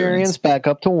 extra experience, back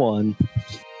up to 1.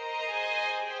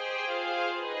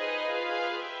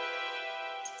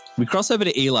 We cross over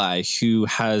to Eli, who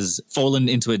has fallen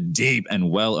into a deep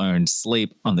and well-earned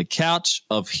sleep on the couch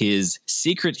of his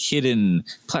secret hidden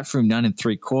platform 9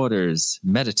 3/4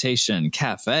 meditation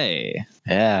cafe.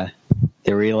 Yeah.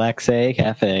 The Relaxe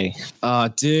Cafe. Oh,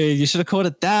 dude, you should have called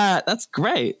it that. That's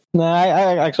great. No,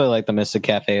 I actually like the Mystic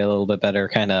Cafe a little bit better.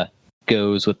 Kind of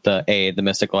goes with the A, the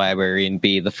Mystic Library, and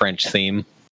B, the French theme.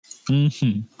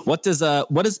 Mm-hmm. What does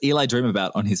Eli dream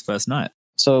about on his first night?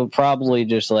 So probably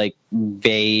just like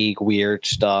vague, weird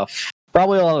stuff.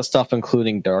 Probably a lot of stuff,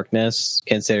 including darkness,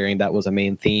 considering that was a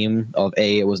main theme of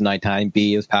A, it was nighttime,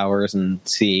 B, is powers, and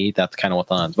C, that's kind of what's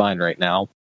on his mind right now.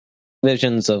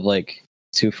 Visions of like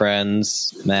two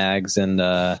friends, Mags and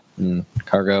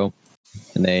Cargo,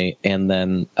 and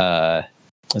then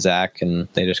Zach, and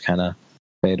they just kind of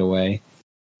fade away.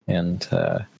 And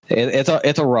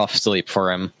it's a rough sleep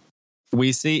for him.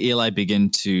 We see Eli begin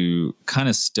to kind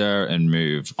of stir and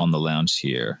move on the lounge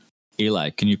here. Eli,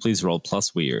 can you please roll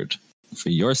plus weird for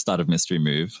your start of mystery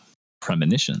move,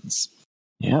 Premonitions?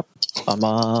 Yep. I'm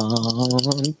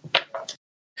on.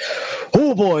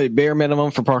 Oh boy, bare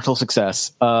minimum for partial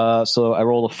success. So I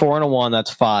rolled a 4 and a 1,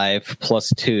 that's 5,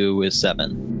 plus 2 is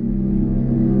 7.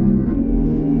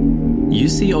 You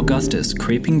see Augustus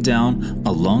creeping down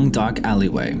a long dark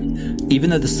alleyway. Even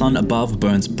though the sun above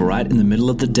burns bright in the middle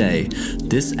of the day,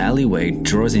 this alleyway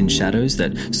draws in shadows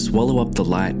that swallow up the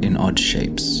light in odd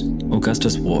shapes.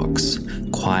 Augustus walks,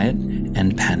 quiet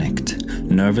and panicked,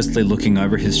 nervously looking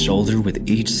over his shoulder with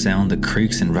each sound that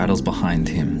creaks and rattles behind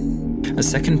him. A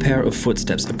second pair of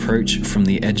footsteps approach from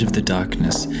the edge of the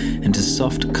darkness, and a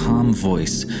soft, calm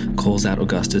voice calls out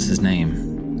Augustus's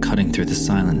name, cutting through the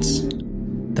silence.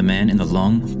 The man in the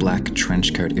long, black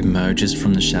trench coat emerges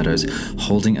from the shadows,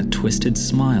 holding a twisted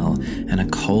smile and a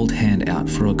cold hand out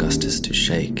for Augustus to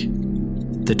shake.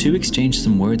 The two exchange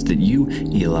some words that you,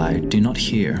 Eli, do not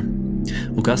hear.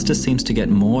 Augustus seems to get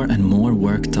more and more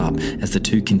worked up as the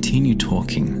two continue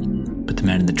talking, but the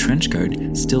man in the trench coat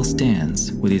still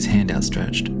stands with his hand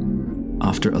outstretched.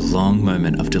 After a long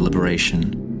moment of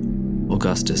deliberation,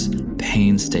 Augustus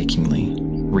painstakingly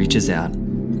reaches out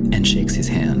and shakes his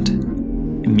hand.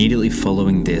 Immediately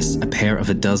following this, a pair of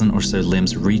a dozen or so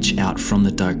limbs reach out from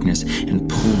the darkness and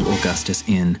pull Augustus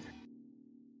in,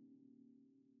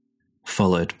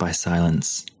 followed by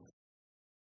silence.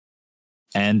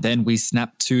 And then we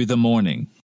snap to the morning.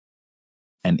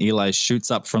 And Eli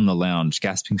shoots up from the lounge,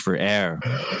 gasping for air,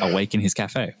 awake in his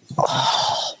cafe.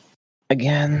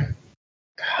 Again.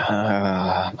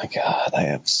 Oh my god, I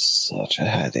have such a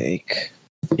headache.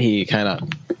 He kind of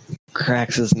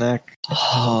cracks his neck.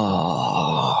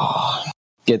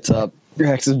 Gets up,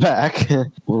 cracks his back,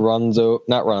 walks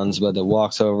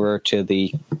over to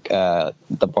the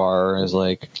bar and is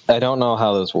like, I don't know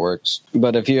how this works,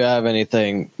 but if you have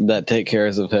anything that takes care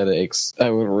of headaches,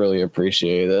 I would really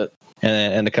appreciate it.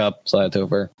 And the cup slides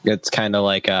over. It's kind of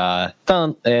like it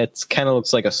kind of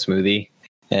looks like a smoothie,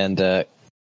 and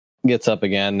gets up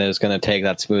again and is going to take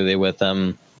that smoothie with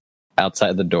him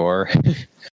outside the door.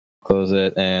 Close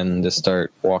it and just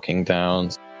start walking down.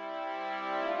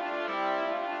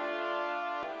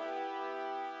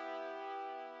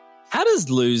 How does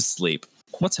Luz sleep?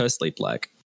 What's her sleep like?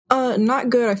 Not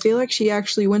good. I feel like she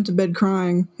actually went to bed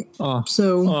crying.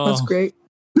 So that's great.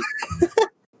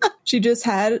 She just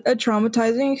had a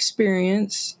traumatizing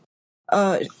experience.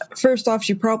 First off,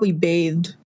 she probably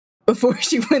bathed before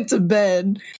she went to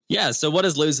bed. Yeah, so what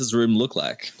does Luz's room look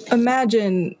like?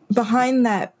 Imagine behind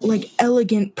that like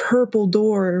elegant purple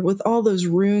door with all those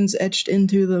runes etched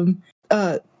into them.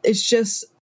 It's just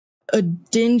a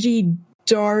dingy,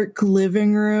 dark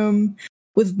living room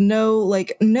with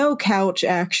no couch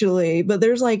actually, but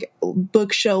there's like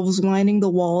bookshelves lining the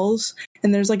walls,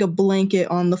 and there's like a blanket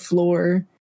on the floor.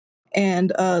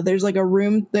 And there's like a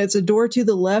room that's a door to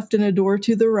the left and a door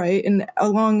to the right, and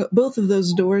along both of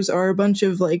those doors are a bunch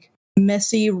of like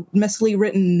messily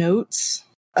written notes,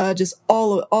 just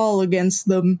all against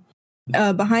them.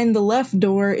 Behind the left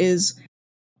door is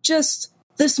just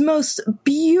this most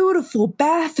beautiful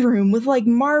bathroom with like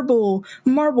marble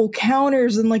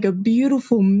counters and like a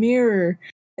beautiful mirror,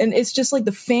 and it's just like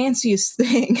the fanciest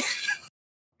thing.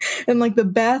 And like the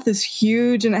bath is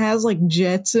huge and it has like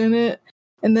jets in it.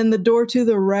 And then the door to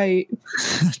the right.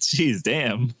 Jeez,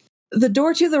 damn. The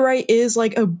door to the right is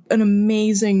like an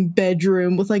amazing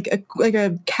bedroom with like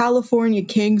a California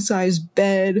king size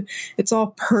bed. It's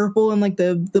all purple and like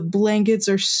the blankets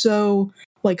are so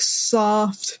like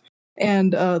soft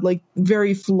and like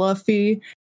very fluffy.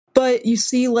 But you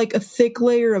see like a thick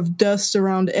layer of dust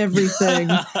around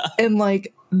everything. And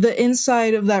like the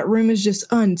inside of that room is just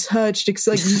untouched. It's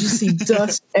like you just see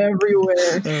dust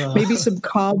everywhere, maybe some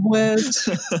cobwebs,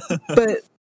 but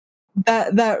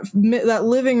that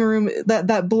living room,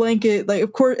 that blanket, like,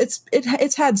 of course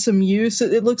it's had some use.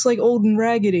 It looks like old and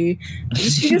raggedy.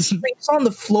 She just sleeps on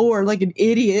the floor like an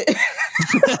idiot.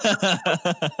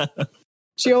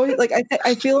 She always, like,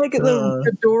 I feel like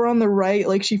the door on the right,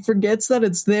 like, she forgets that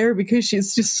it's there because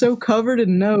she's just so covered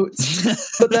in notes.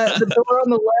 But the door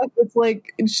on the left, it's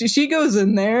like she goes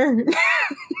in there.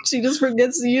 She just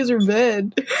forgets to use her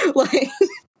bed. Like,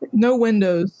 no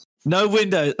windows. No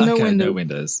windows. Okay, no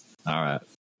windows. All right.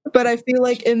 But I feel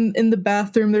like in the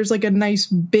bathroom, there's like a nice,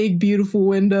 big, beautiful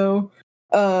window.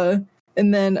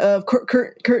 And then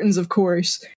curtains, of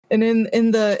course. And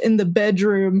in the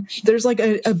bedroom, there's like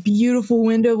a beautiful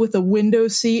window with a window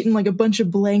seat and like a bunch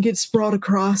of blankets sprawled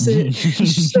across it.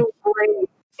 It's so great.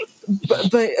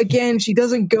 But again, she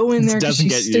doesn't go in there because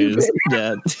she's stupid. Used.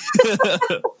 Yeah.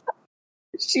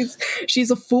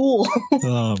 she's a fool.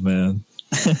 Oh man.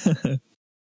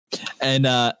 And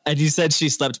you said she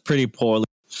slept pretty poorly.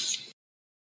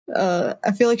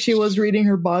 I feel like she was reading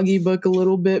her boggy book a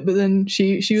little bit, but then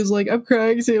she was like, I'm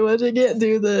crying too much, I can't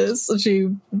do this. So she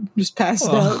just passed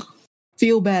out.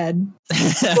 Feel bad.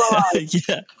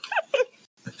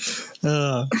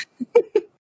 Yeah.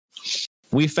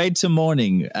 We fade to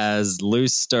morning as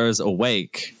Luce stirs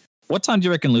awake. What time do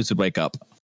you reckon Luce would wake up? I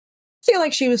feel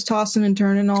like she was tossing and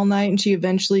turning all night, and she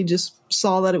eventually just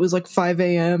saw that it was like 5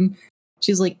 a.m.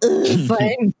 She's like,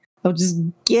 fine, I'll just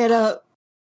get up.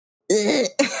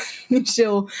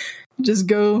 She'll just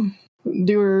go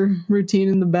do her routine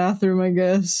in the bathroom, I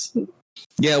guess.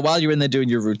 Yeah, while you're in there doing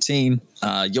your routine,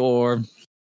 your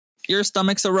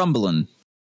stomachs are rumbling.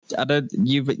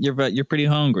 You're pretty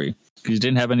hungry because you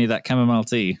didn't have any of that chamomile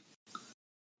tea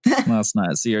last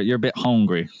night, so you're a bit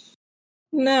hungry.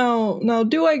 Now,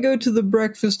 do I go to the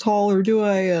breakfast hall or do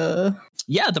I?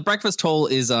 Yeah, the breakfast hall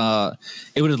is it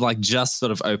would have like just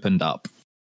sort of opened up.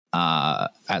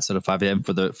 At sort of 5 a.m.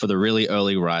 for the really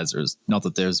early risers. Not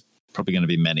that there's probably going to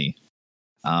be many,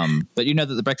 but you know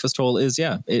that the breakfast hall is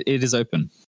it is open.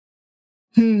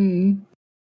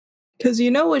 Because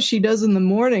you know what she does in the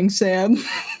morning, Sam.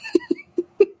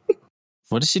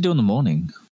 What does she do in the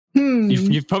morning?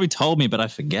 You've probably told me, but I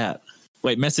forget.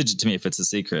 Wait, message it to me if it's a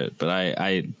secret. But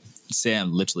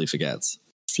Sam literally forgets.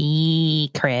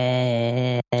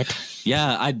 Secret.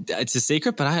 Yeah, it's a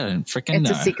secret, but I don't freaking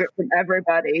know. It's a secret from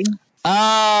everybody.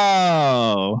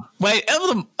 Oh, wait,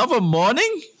 of a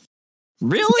morning?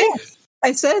 Really? Yeah.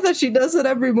 I said that she does it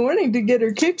every morning to get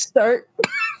her kickstart.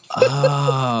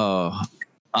 Oh,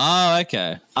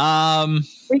 okay.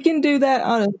 We can do that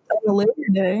on a later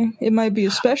day. It might be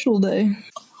a special day.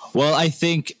 Well, I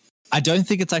don't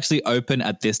think it's actually open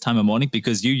at this time of morning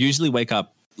because you usually wake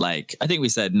up. Like, I think we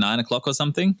said 9 o'clock or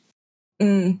something.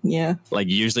 Yeah. Like,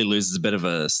 usually loses a bit of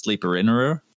a sleeper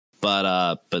inner,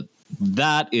 but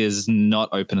that is not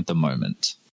open at the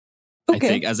moment. Okay. I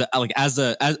think as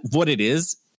what it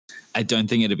is, I don't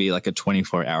think it'd be like a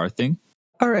 24-hour thing.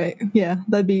 All right. Yeah,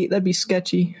 that'd be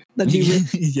sketchy. That'd be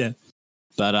weird. Yeah.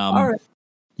 But all right.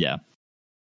 Yeah.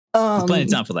 There's plenty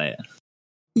of time for that.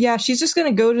 Yeah, she's just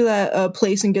gonna go to that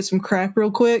place and get some crack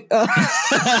real quick.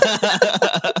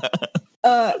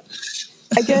 I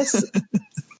guess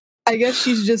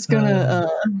she's just gonna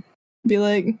be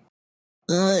like,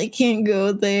 I can't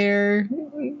go there.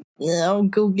 I'll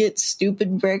go get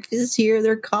stupid breakfast here.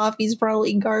 Their coffee's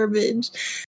probably garbage.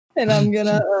 And I'm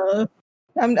gonna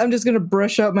I'm just gonna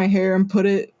brush out my hair and put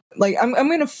it like I'm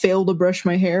gonna fail to brush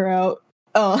my hair out.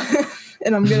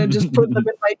 And I'm gonna just put them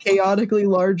in my chaotically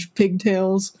large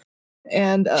pigtails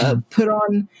and put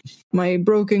on my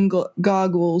broken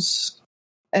goggles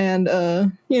and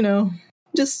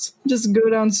just go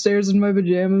downstairs in my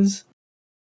pajamas.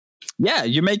 Yeah,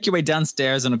 you make your way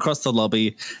downstairs and across the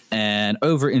lobby and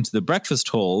over into the breakfast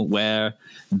hall where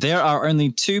there are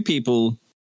only 2 people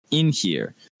in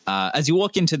here. As you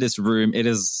walk into this room,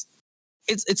 it's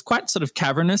quite sort of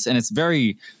cavernous and it's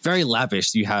very, very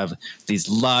lavish. You have these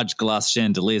large glass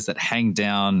chandeliers that hang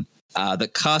down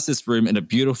that cast this room in a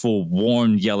beautiful,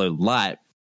 warm yellow light.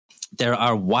 There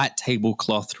are white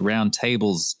tablecloth round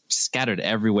tables scattered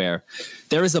everywhere.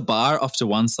 There is a bar off to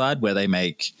one side where they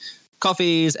make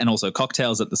coffees and also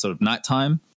cocktails at the sort of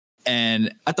nighttime.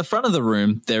 And at the front of the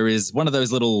room, there is one of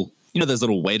those little, those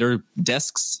little waiter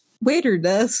desks. Waiter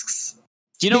desks?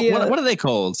 Do you know, what are they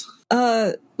called?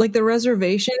 Like the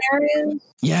reservation areas?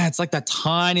 Yeah, it's like that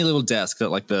tiny little desk that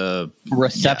like the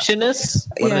receptionist.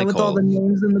 Yeah, with all the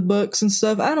names in the books and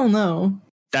stuff. I don't know.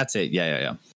 That's it.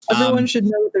 Yeah. Everyone should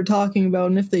know what they're talking about,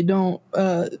 and if they don't,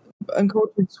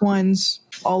 uncultured swines,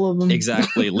 all of them.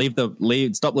 Exactly.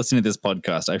 Stop listening to this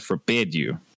podcast. I forbid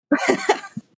you.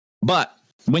 But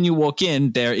when you walk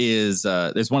in, there's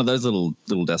one of those little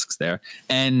desks there,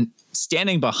 and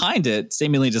standing behind it,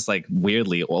 seemingly just like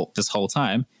weirdly this whole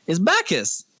time, is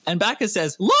Bacchus. And Bacchus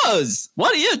says, "Loz,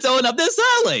 what are you doing up this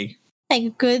early?"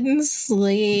 I couldn't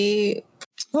sleep.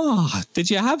 "Oh, did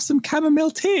you have some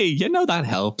chamomile tea? You know that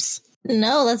helps."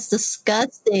 No, that's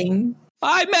disgusting.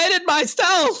 "I made it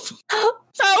myself.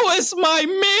 That was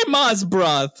my Mima's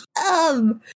broth."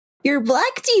 Your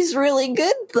black tea's really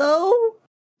good, though.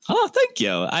 "Oh, thank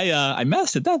you. I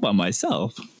mastered that one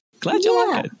myself. Glad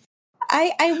you like it."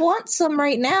 I want some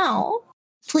right now.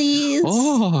 Please.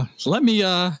 "Oh, let me,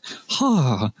 And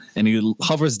he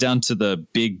hovers down to the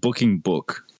big booking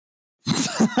book.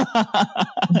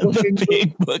 The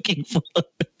big booking book.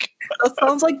 That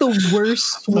sounds like the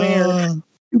worst swear.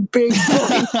 You big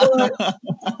booking book.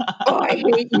 Oh, I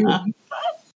hate you.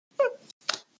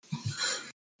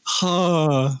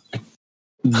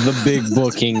 The big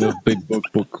booking of big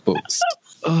books.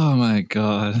 Oh my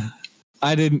god.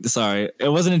 Sorry. It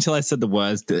wasn't until I said the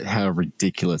words that how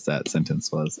ridiculous that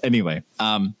sentence was. Anyway,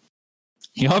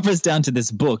 he hovers down to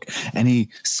this book and he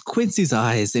squints his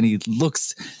eyes and he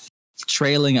looks,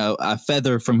 trailing a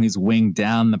feather from his wing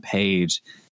down the page.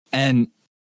 And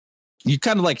you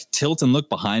kind of like tilt and look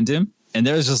behind him, and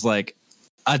there's just like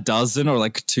a dozen or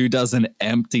like 24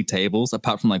 empty tables,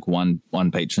 apart from like one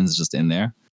patron's just in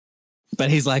there. But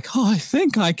he's like, "Oh, I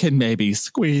think I can maybe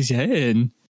squeeze you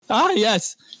in. Ah,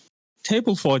 yes.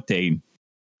 Table 14.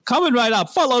 Coming right up.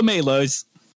 Follow me, Luz."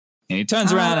 And he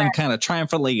turns around and kind of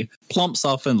triumphantly plumps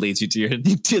off and leads you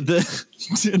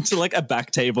to like a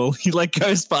back table. He like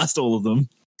goes past all of them.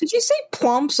 Did you say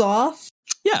plumps off?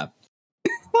 Yeah.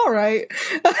 All right.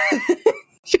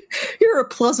 You're a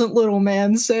pleasant little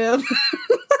man, Sam.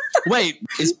 Wait,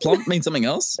 is plump mean something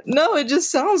else? No, it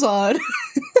just sounds odd.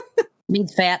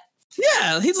 Means fat.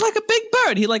 Yeah, he's like a big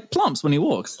bird. He like plumps when he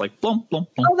walks, like plump,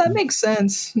 plump, plump. Oh, that makes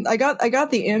sense. I got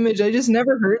the image. I just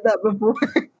never heard that before.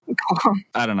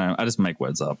 I don't know. I just make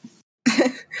words up.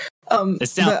 I'm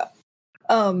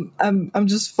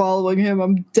just following him.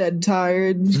 I'm dead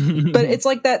tired. But it's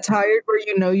like that tired where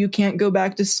you can't go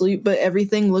back to sleep, but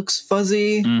everything looks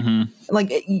fuzzy. Mm-hmm.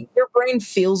 Like your brain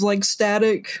feels like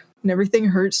static and everything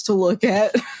hurts to look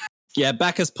at. Yeah,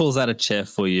 Bacchus pulls out a chair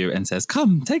for you and says,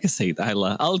 "Come, take a seat,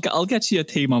 Isla. I'll get you your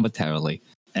tea momentarily."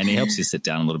 And he helps you sit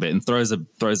down a little bit and throws a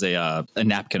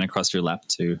napkin across your lap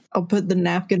too. I'll put the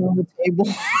napkin on the table.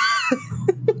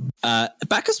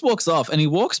 Bacchus walks off and he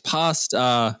walks past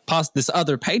this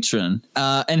other patron.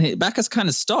 Bacchus kind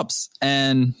of stops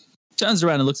and turns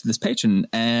around and looks at this patron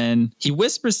and he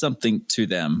whispers something to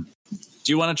them.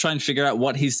 Do you want to try and figure out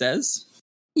what he says?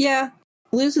 Yeah,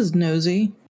 Liz is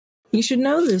nosy. You should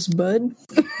know this, bud.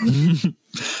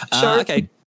 Okay.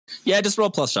 Yeah, just roll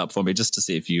plus sharp for me, just to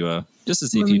see if you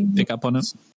pick up on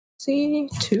it. See,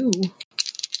 2.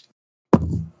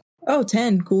 Oh,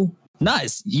 10. Cool.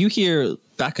 Nice. You hear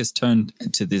Bacchus turn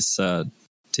to this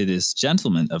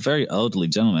gentleman, a very elderly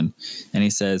gentleman, and he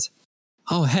says,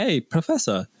 "Oh, hey,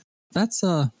 Professor, that's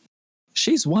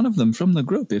she's one of them from the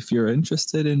group. If you're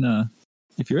interested.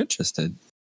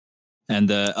 And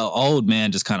the old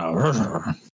man just kind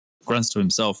of grunts to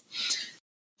himself,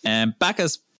 and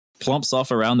Bacchus plumps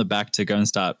off around the back to go and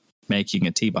start making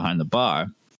a tea behind the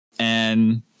bar.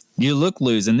 And you look,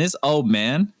 Luz, and this old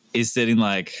man is sitting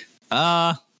like,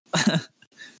 let's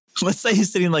say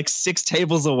he's sitting like 6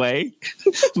 tables away.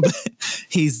 But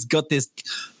he's got this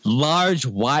large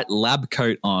white lab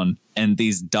coat on and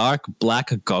these dark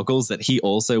black goggles that he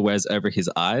also wears over his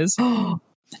eyes.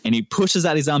 And he pushes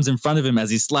out his arms in front of him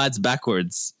as he slides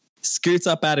backwards, scoots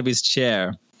up out of his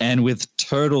chair, and with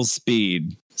turtle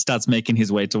speed starts making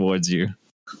his way towards you.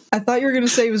 I thought you were going to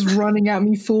say he was running at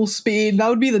me full speed. That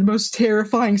would be the most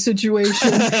terrifying situation.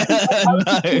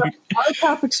 I was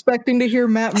half expecting to hear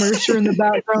Matt Mercer in the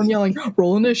background yelling,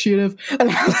 "Roll initiative."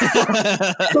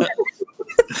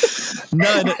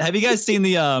 No, have you guys seen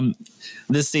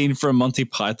this scene from Monty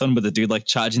Python with the dude like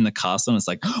charging the castle and it's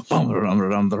like and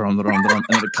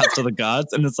then it cuts to the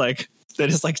guards and it's like they're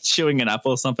just like chewing an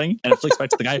apple or something and it flicks back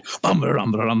to the guy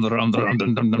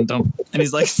and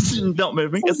he's like not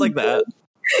moving. It's like that.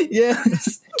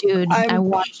 Yes. Dude, I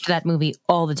watched that movie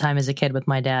all the time as a kid with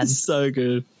my dad. It's so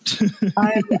good.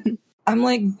 I'm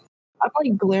like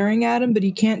glaring at him, but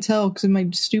he can't tell because of my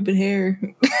stupid hair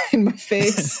in my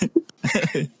face.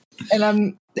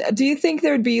 And do you think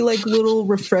there'd be like little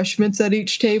refreshments at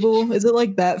each table? Is it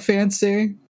like that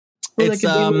fancy? It's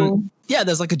yeah,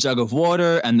 there's like a jug of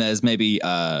water and there's maybe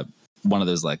one of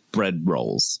those like bread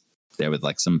rolls there with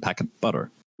like some packet butter.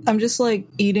 I'm just like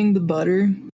eating the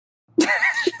butter.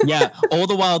 Yeah, all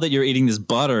the while that you're eating this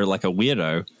butter like a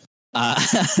weirdo,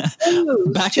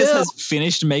 Bacchus chill. has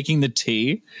finished making the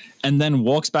tea and then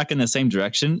walks back in the same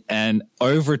direction and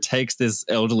overtakes this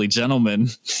elderly gentleman.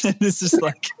 And it's just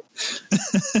like,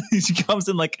 she comes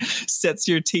and like sets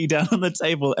your tea down on the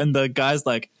table, and the guy's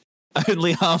like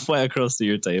only halfway across to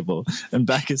your table. And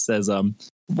Bacchus says,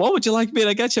 what would you like me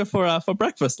to get you for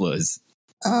breakfast, Liz?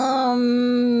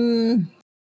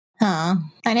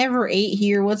 I never ate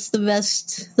here. What's the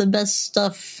best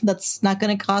stuff that's not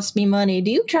going to cost me money?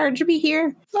 Do you charge me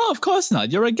here? No, of course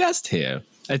not. You're a guest here.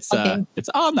 It's Okay. It's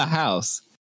on the house.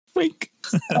 Wink.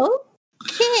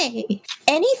 Okay.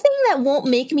 Anything that won't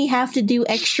make me have to do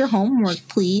extra homework,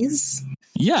 please.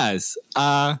 Yes.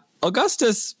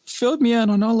 Augustus filled me in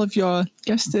on all of your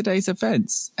yesterday's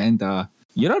events, and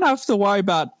you don't have to worry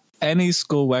about any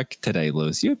schoolwork today,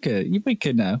 Luz. We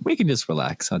can just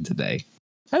relax on today.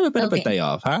 Have a bit of a day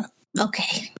off, huh?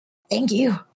 Okay. Thank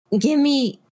you. Give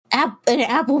me an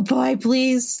apple pie,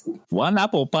 please. One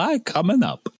apple pie coming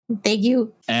up. Thank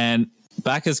you. And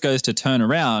Bacchus goes to turn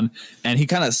around, and he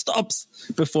kind of stops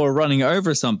before running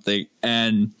over something,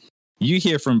 and you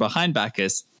hear from behind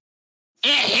Bacchus,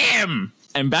 "Ahem!"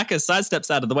 And Bacchus sidesteps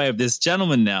out of the way of this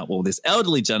gentleman now, well, this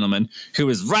elderly gentleman who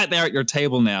is right there at your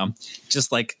table now,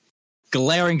 just like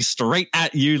glaring straight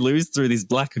at you, Luz, through these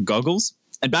black goggles.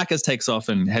 And Bacchus takes off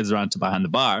and heads around to behind the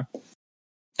bar.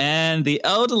 And the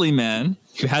elderly man,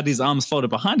 who had his arms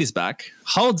folded behind his back,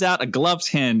 holds out a gloved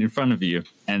hand in front of you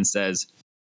and says,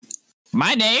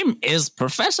 "My name is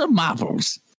Professor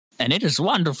Marbles, and it is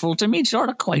wonderful to meet your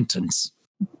acquaintance."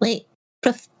 Wait,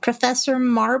 Professor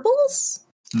Marbles?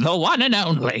 The one and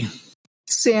only.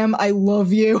 Sam, I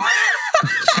love you.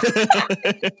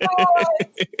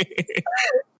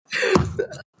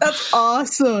 That's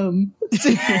awesome.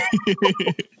 I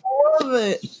love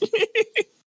it.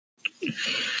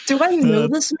 Do I know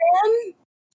this man?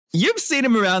 You've seen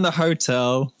him around the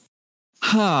hotel.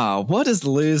 What does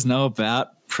Liz know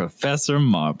about Professor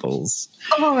Marbles?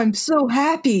 Oh, I'm so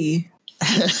happy.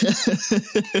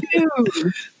 Dude,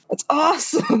 that's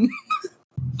awesome.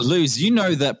 Luz, you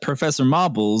know that Professor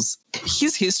Marbles,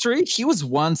 his history, he was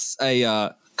once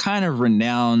a kind of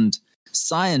renowned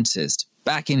scientist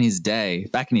back in his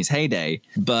heyday,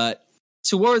 but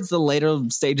towards the later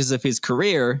stages of his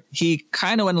career, he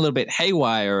kind of went a little bit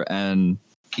haywire and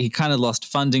he kind of lost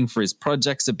funding for his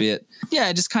projects a bit.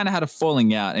 Yeah, just kind of had a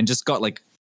falling out and just got like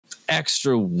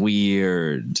extra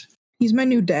weird. He's my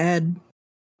new dad.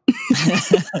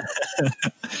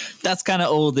 That's kind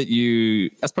of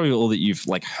that's probably all that you've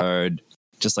like heard,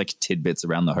 just like tidbits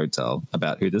around the hotel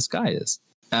about who this guy is.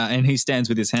 And he stands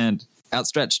with his hand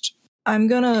outstretched. I'm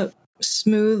gonna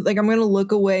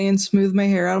look away and smooth my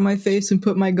hair out of my face and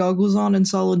put my goggles on in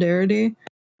solidarity.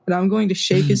 And I'm going to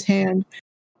shake his hand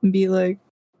and be like,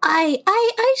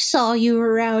 I saw you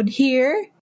around here.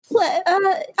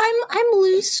 I'm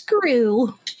Loose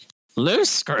Screw. Loose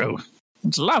Screw.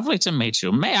 It's lovely to meet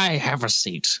you. May I have a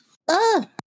seat?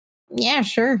 Yeah,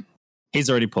 sure. He's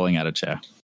already pulling out a chair.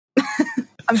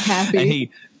 I'm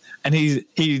happy. And he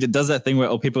does that thing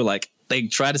where people like they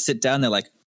try to sit down. They're like,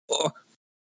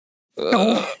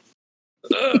 So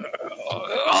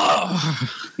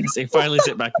he finally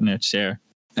sit back in their chair,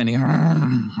 and he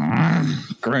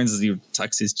groans as he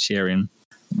tucks his chair in.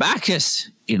 Bacchus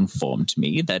informed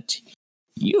me that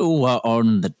you were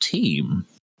on the team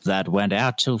that went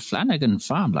out to Flanagan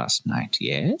Farm last night,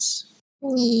 yes?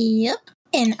 Yep,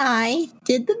 and I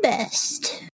did the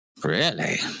best.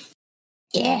 Really?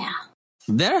 Yeah.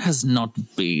 There has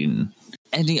not been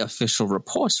any official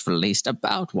reports released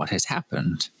about what has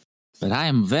happened, but I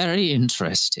am very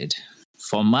interested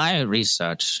for my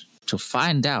research to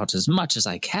find out as much as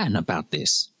I can about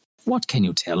this. What can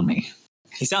you tell me?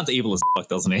 He sounds evil as fuck,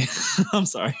 doesn't he? I'm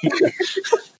sorry.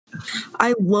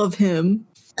 I love him.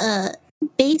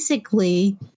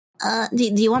 Basically, do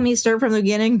you want me to start from the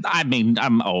beginning? I mean,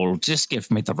 I'm old. Just give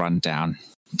me the rundown.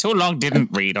 Too long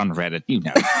didn't read on Reddit, you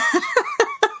know.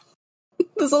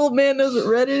 This old man knows what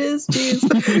Reddit is?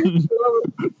 Jeez.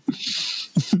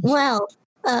 Well,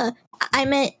 I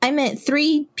met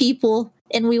 3 people,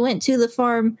 and we went to the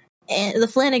farm, the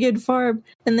Flanagan farm,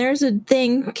 and there's a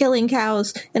thing killing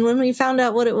cows. And when we found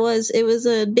out what it was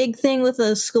a big thing with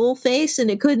a skull face, and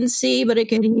it couldn't see, but it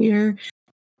could hear.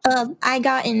 I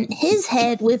got in his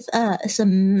head with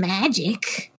some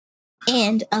magic,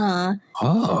 and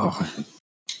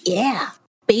yeah,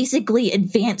 basically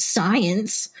advanced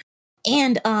science.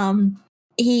 And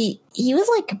he was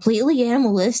like completely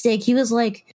animalistic. He was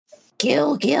like,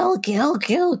 kill,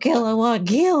 I want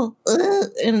kill.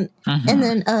 And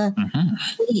then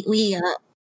we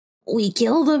we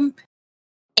killed him,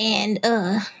 and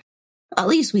at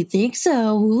least we think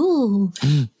so. Ooh.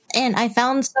 And I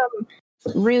found some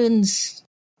runes,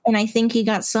 and I think he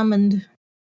got summoned.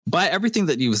 By everything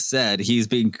that you said, he's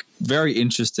being very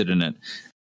interested in it.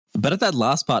 But at that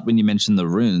last part, when you mentioned the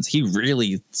runes, he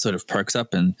really sort of perks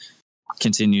up and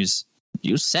continues.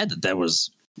 You said that there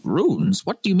was runes.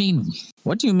 What do you mean?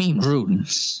 What do you mean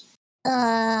runes?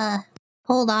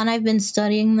 Hold on. I've been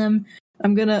studying them.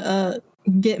 I'm gonna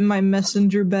get in my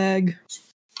messenger bag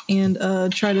and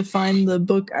try to find the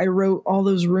book I wrote all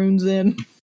those runes in,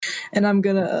 and I'm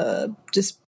gonna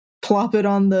just plop it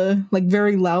on the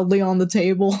very loudly on the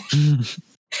table. And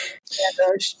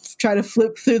try to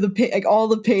flip through all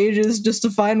the pages just to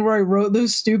find where I wrote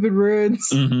those stupid runes.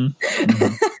 Mm-hmm.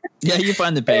 Mm-hmm. Yeah, you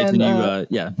find the page, and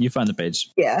you find the page.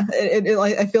 Yeah,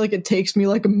 I feel like it takes me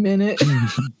like a minute,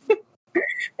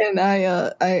 and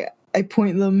I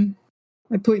point them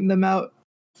out.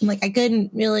 I'm like, I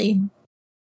couldn't really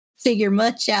figure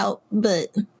much out,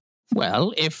 but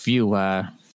Well, if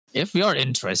you're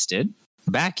interested,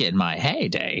 back in my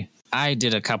heyday, I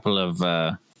did a couple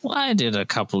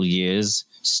years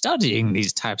studying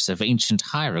these types of ancient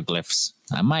hieroglyphs.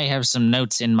 I might have some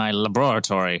notes in my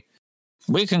laboratory.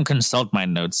 We can consult my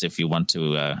notes if you want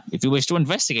to, if you wish to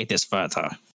investigate this further.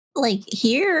 like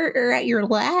here or at your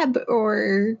lab,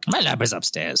 or My lab is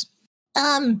upstairs.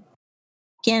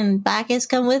 can Bacchus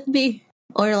come with me?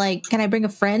 Or like, can I bring a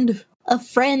friend? A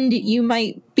friend you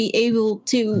might be able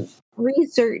to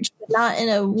research, but not in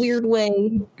a weird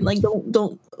way. Like,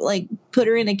 don't like put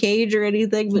her in a cage or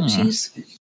anything, but she's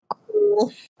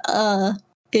cool.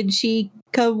 Can she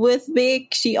come with me?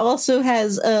 She also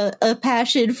has a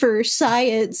passion for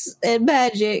science and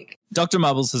magic. Dr.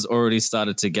 Mubbles has already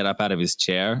started to get up out of his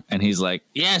chair, and he's like,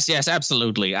 yes,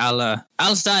 absolutely.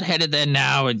 I'll start headed there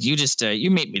now, and you just, you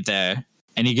meet me there.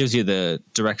 And he gives you the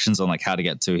directions on like how to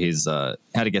get to his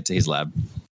lab.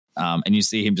 And you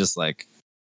see him just like,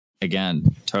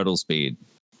 again, total speed,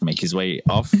 make his way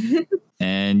off,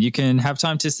 and you can have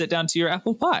time to sit down to your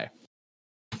apple pie.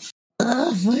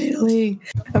 Finally.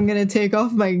 I'm gonna take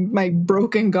off my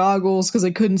broken goggles because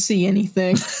I couldn't see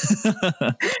anything.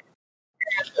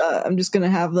 I'm just gonna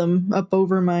have them up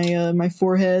over my my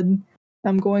forehead.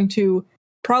 I'm going to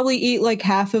probably eat like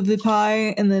half of the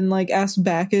pie and then like ask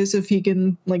Bacchus if he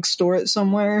can like store it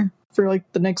somewhere for like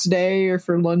the next day or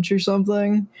for lunch or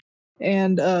something.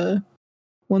 And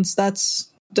once that's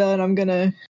done, I'm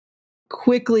gonna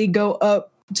quickly go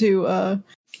up to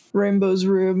Rainbow's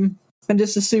room and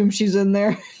just assume she's in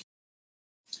there.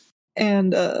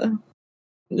 And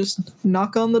just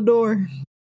knock on the door.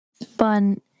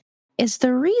 Bun, is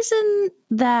the reason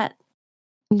that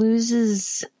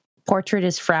Luz's portrait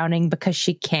is frowning because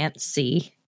she can't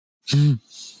see?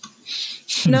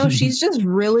 No, she's just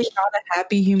really not a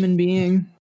happy human being.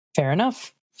 Fair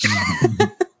enough.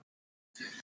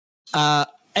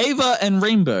 Ava and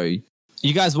Rainbow,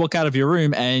 you guys walk out of your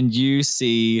room and you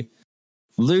see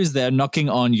Luz there knocking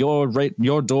on your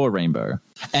door, Rainbow.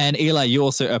 And Eli, you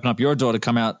also open up your door to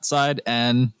come outside,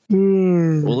 and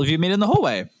all of you meet in the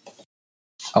hallway.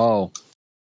 Oh,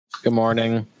 good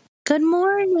morning. Good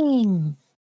morning.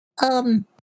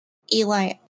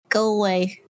 Eli, go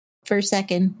away for a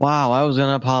second. Wow, I was going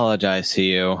to apologize to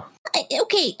you.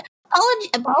 Okay,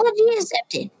 apology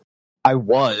accepted. I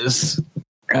was.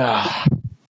 Ugh.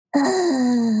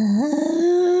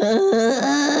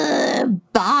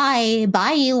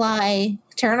 Bye, Eli.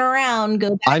 Turn around,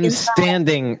 go back I'm inside.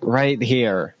 standing right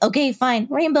here. Okay, fine.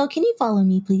 Rainbow, can you follow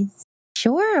me, please?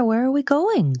 Sure, where are we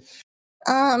going?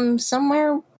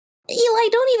 Somewhere. Eli,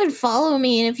 don't even follow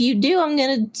me, and if you do, I'm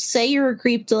gonna say you're a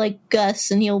creep to like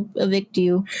Gus, and he'll evict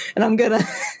you. And I'm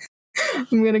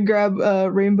gonna grab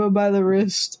Rainbow by the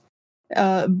wrist,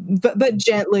 but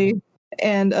gently,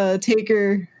 and take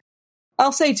her,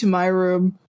 I'll say, to my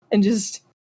room, and just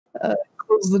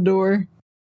close the door.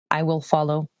 I will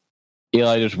follow.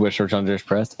 Eli just whispers under his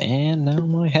breath, and now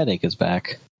my headache is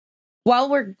back. While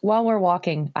we're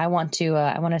walking, I want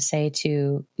to say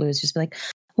to Luz, just be like,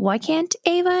 Why can't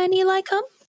Ava and Eli come?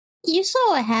 You saw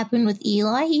what happened with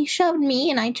Eli. He shoved me,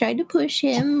 and I tried to push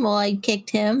him while I kicked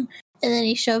him, and then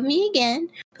he shoved me again,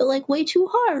 but like way too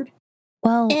hard.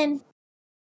 Well, And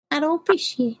I don't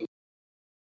appreciate it.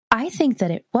 I think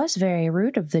that it was very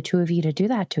rude of the two of you to do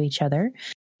that to each other.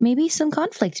 Maybe some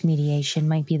conflict mediation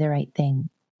might be the right thing.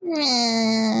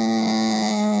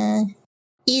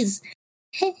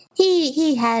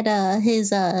 He had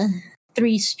his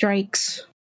 3 strikes.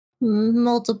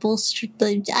 Multiple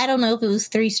I don't know if it was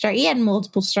 3 strikes. He had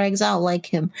multiple strikes. I don't like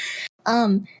him.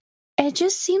 It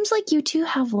just seems like you two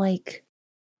have like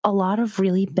a lot of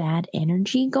really bad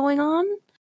energy going on.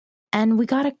 And we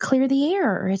got to clear the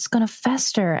air or it's going to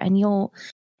fester and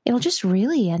it'll just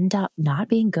really end up not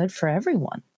being good for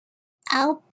everyone.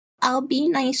 I'll be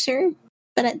nicer,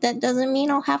 but that doesn't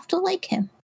mean I'll have to like him.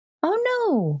 Oh,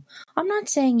 no. I'm not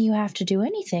saying you have to do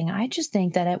anything. I just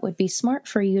think that it would be smart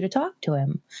for you to talk to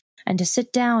him and to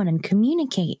sit down and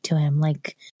communicate to him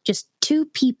like just two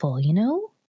people, you know?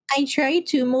 I tried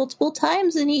to multiple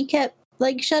times and he kept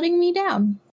like shutting me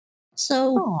down.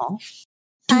 So Aw.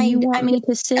 Do you want me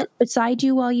to sit beside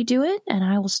you while you do it and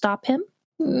I will stop him?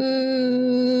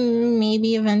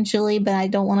 Maybe eventually, but I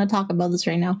don't want to talk about this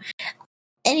right now.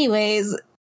 Anyways,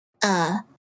 a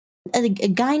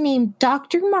guy named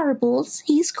Dr. Marbles,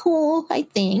 he's cool, I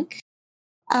think,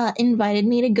 invited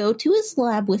me to go to his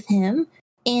lab with him.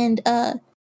 And,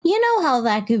 you know how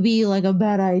that could be like a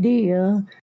bad idea.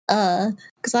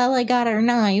 Because I like got our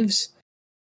knives.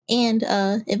 And,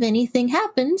 if anything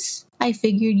happens, I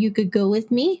figured you could go with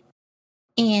me.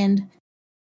 And,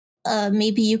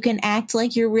 maybe you can act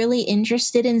like you're really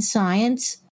interested in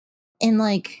science. And,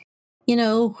 like, you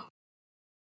know,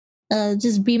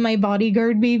 just be my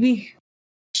bodyguard, maybe.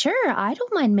 Sure, I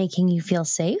don't mind making you feel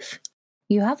safe.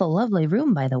 You have a lovely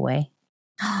room, by the way.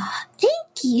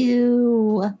 Thank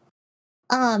you.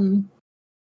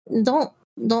 Don't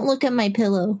look at my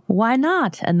pillow. Why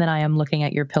not? And then I am looking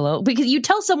at your pillow. Because you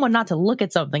tell someone not to look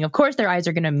at something, of course their eyes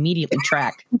are going to immediately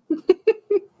track.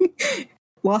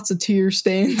 Lots of tear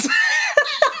stains.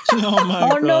 Oh my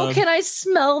God. No, can I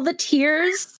smell the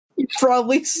tears? You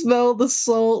probably smell the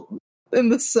salt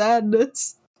and the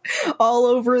sadness all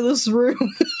over this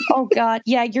room. Oh God.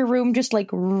 Yeah, your room just like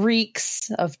reeks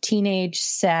of teenage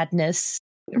sadness.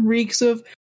 Reeks of,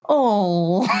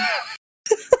 oh.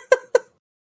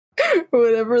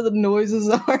 Whatever the noises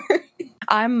are.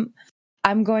 I'm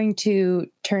going to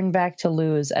turn back to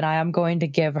Luz and I am going to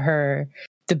give her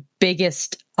the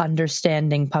biggest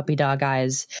understanding puppy dog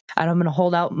eyes. And I'm going to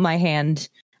hold out my hand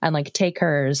and like take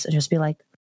hers and just be like,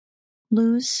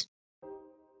 Luz,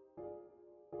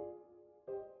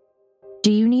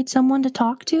 do you need someone to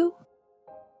talk to?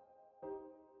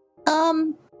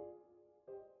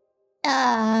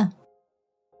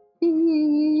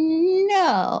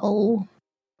 No.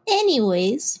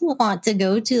 Anyways, want to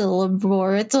go to the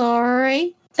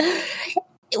laboratory?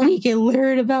 We can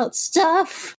learn about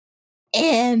stuff,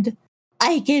 and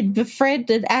I can befriend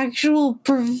an actual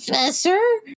professor,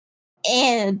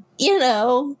 and, you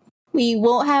know, we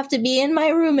won't have to be in my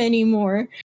room anymore.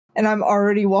 And I'm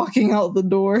already walking out the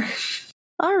door.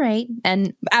 All right.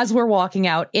 And as we're walking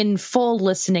out, in full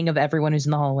listening of everyone who's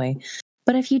in the hallway.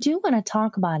 But if you do want to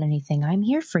talk about anything, I'm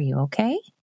here for you, okay?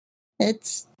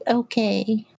 It's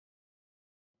okay.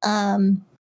 Can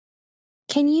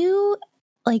you,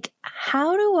 like,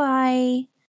 how do I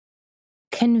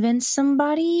convince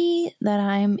somebody that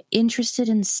I'm interested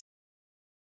in?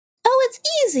 Oh, it's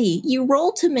easy. You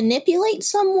roll to manipulate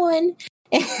someone.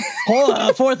 Hold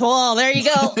on, fourth wall. There you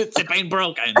go. It's been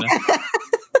broken.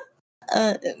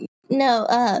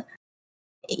 No,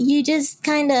 you just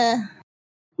kind of,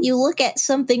 you look at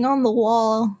something on the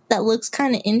wall that looks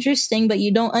kind of interesting, but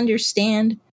you don't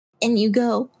understand, and you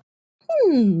go,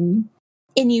 and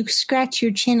you scratch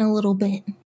your chin a little bit.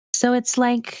 So it's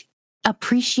like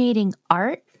appreciating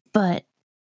art, but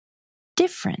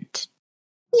different.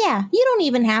 Yeah, you don't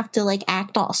even have to, like,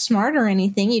 act all smart or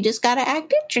anything. You just gotta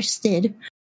act interested.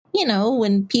 You know,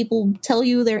 when people tell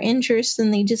you their interests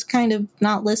and they just kind of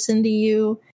not listen to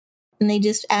you, and they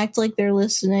just act like they're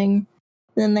listening,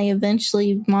 then they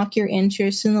eventually mock your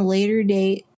interests in the later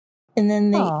date, and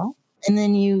then no,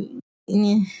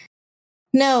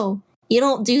 you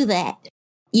don't do that.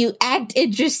 You act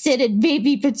interested and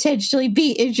maybe potentially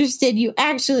be interested. You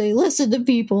actually listen to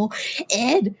people,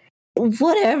 and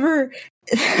whatever.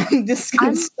 I'm just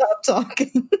gonna stop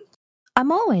talking.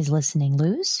 I'm always listening,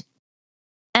 Luz.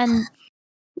 And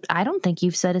I don't think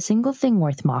you've said a single thing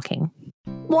worth mocking.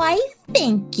 Why,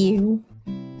 thank you.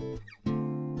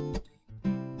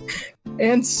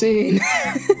 And scene.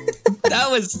 That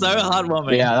was so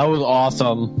heartwarming. Yeah, that was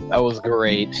awesome. That was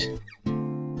great.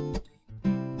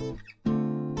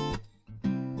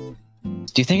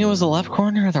 Do you think it was the left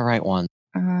corner or the right one?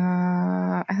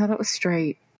 I thought it was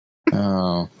straight.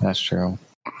 Oh, that's true.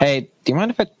 Hey, do you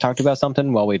mind if I talked about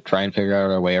something while we try and figure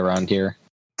out our way around here?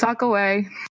 Talk away.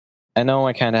 I know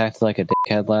I kind of acted like a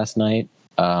dickhead last night,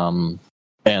 and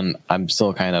I'm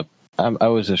still kind of... I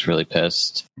was just really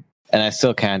pissed. And I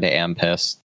still kind of am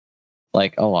pissed.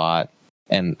 Like, a lot.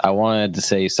 And I wanted to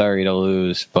say sorry to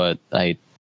Luz, but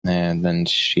and then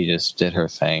she just did her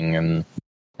thing, and,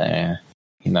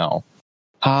 you know.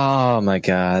 Oh, my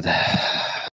God.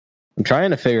 I'm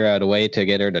trying to figure out a way to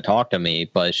get her to talk to me,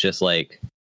 but it's just like,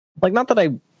 Like, not that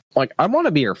I want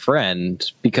to be your friend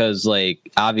because,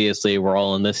 like, obviously we're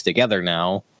all in this together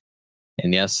now.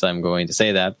 And yes, I'm going to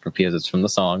say that because it's from the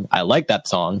song. I like that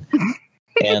song.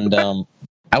 And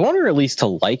I want her at least to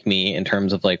like me in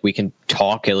terms of, like, we can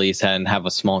talk at least and have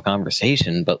a small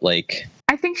conversation. But, like,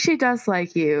 I think she does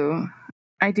like you.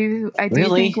 I do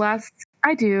Really? think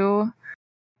I do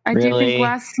Really? think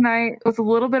last night was a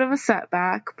little bit of a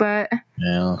setback, but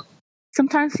yeah.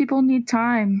 sometimes people need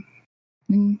time.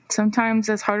 And sometimes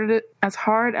as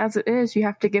hard as it is, you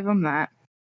have to give them that.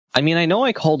 I mean, I know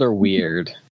I called her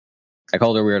weird. I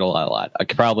called her weird a lot. I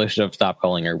probably should have stopped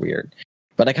calling her weird.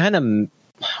 But I kind of...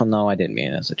 Oh, no, I didn't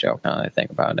mean it as a joke now that I think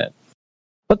about it.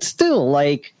 But still,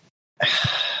 like...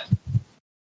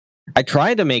 I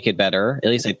tried to make it better. At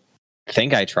least I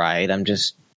think I tried.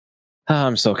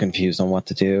 I'm so confused on what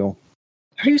to do.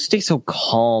 How do you stay so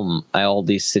calm at all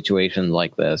these situations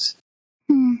like this?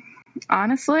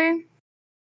 Honestly,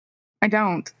 I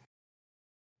don't.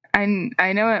 I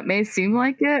know it may seem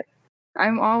like it.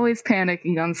 I'm always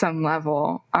panicking on some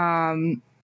level.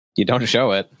 You don't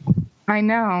show it. I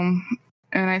know.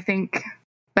 And I think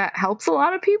that helps a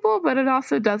lot of people, but it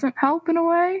also doesn't help in a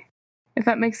way, if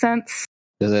that makes sense.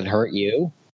 Does it hurt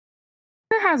you?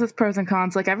 It has its pros and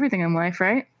cons, like everything in life,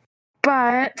 right?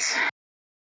 But,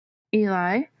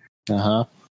 Eli, Uh-huh.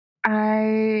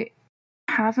 I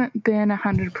haven't been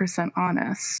 100%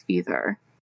 honest either.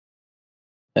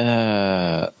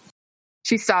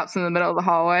 She stops in the middle of the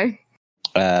hallway.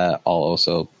 I'll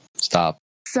also stop.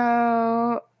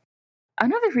 So,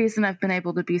 another reason I've been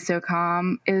able to be so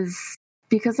calm is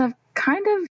because I've kind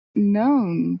of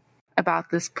known about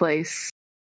this place.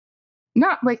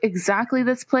 Not like exactly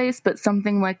this place, but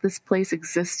something like this place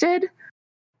existed.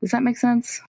 Does that make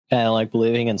sense? Kind of like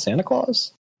believing in Santa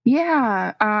Claus?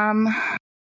 Yeah.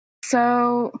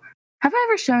 So, have I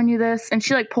ever shown you this? And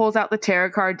she like pulls out the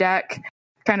tarot card deck,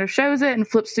 kind of shows it and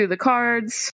flips through the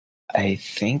cards. I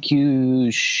think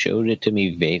you showed it to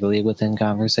me vaguely within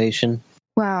conversation.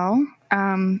 Well,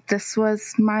 this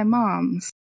was my mom's.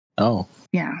 Oh.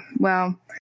 Yeah, well,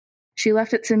 she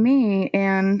left it to me,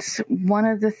 and one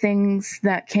of the things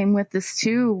that came with this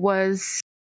too was,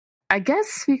 I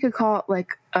guess we could call it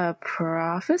like a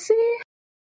prophecy?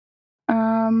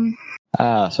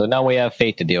 So now we have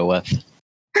fate to deal with.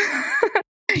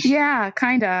 Yeah,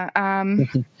 kinda.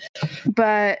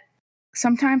 But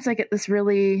sometimes I get this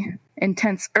really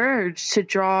intense urge to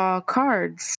draw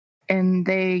cards, and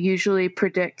they usually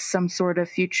predict some sort of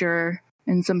future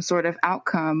and some sort of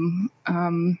outcome.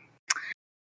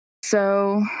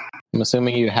 So I'm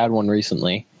assuming you had one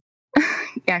recently.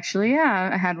 actually, yeah,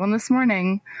 I had one this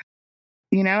morning.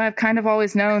 You know, I've kind of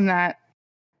always known that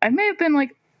I may have been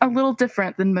like a little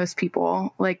different than most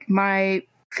people. Like my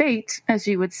fate, as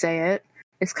you would say it,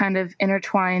 is kind of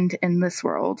intertwined in this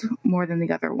world more than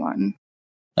the other one.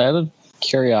 I have a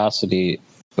curiosity.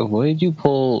 What did you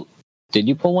pull? Did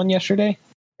you pull one yesterday?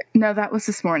 No, that was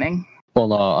this morning. Well,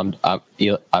 no,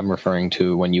 I'm referring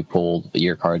to when you pulled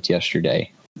your cards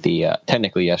yesterday.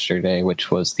 Technically yesterday, which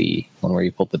was the one where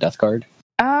you pulled the death card.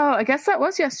 Oh, I guess that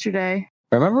was yesterday.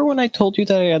 Remember when I told you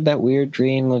that I had that weird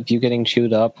dream of you getting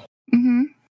chewed up? Mm-hmm.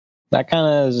 That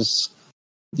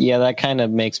kind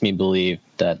of makes me believe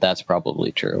that that's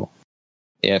probably true.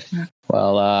 Guess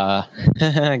what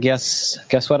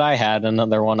I had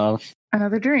another one of.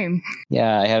 Another dream.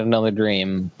 Yeah, I had another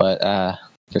dream, but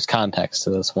there's context to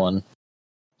this one.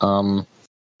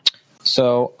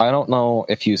 So I don't know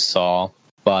if you saw,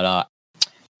 but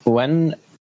when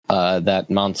that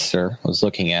monster was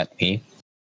looking at me,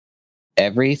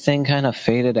 everything kind of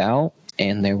faded out,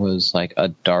 and there was like a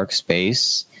dark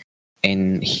space,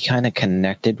 and he kind of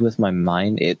connected with my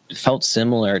mind. It felt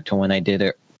similar to when I did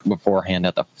it beforehand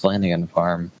at the Flanagan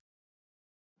farm,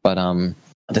 but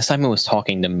this time it was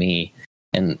talking to me,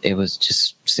 and it was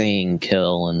just saying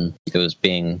kill, and it was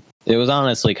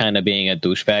honestly kind of being a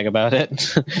douchebag about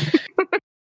it.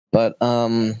 But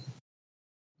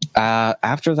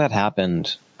after that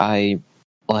happened, I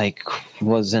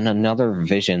was in another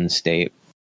vision state,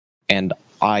 and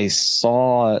I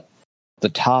saw the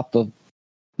top of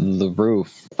the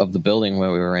roof of the building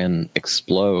where we were in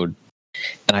explode,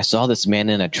 and I saw this man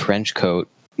in a trench coat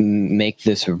make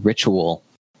this ritual,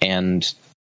 and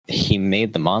he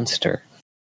made the monster.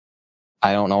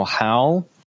 I don't know how.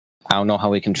 I don't know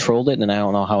how he controlled it, and I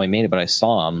don't know how he made it, but I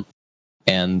saw him.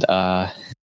 And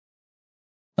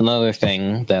another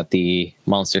thing that the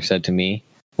monster said to me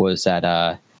was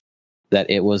that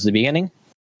it was the beginning,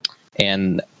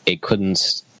 and we couldn't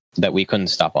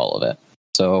stop all of it.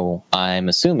 So I'm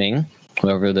assuming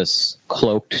whoever this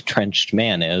cloaked, trenched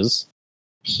man is,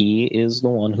 he is the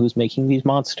one who's making these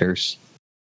monsters.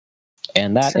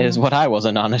 And that is what I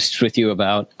wasn't honest with you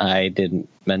about. I didn't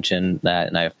mention that,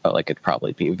 and I felt like it'd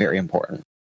probably be very important.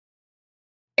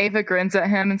 Ava grins at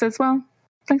him and says, well,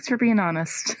 thanks for being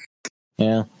honest.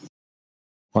 Yeah.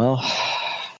 Well,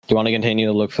 do you want to continue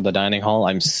to look for the dining hall?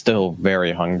 I'm still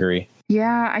very hungry.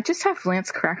 Yeah, I just have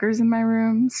Lance crackers in my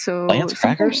room, so... Lance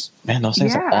crackers? Man, those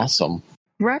things are awesome.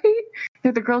 Right?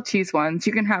 They're the grilled cheese ones.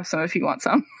 You can have some if you want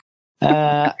some. If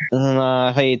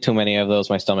I eat too many of those,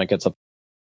 my stomach gets up.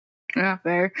 Yeah,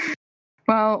 fair.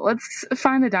 Well, let's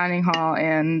find the dining hall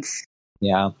and...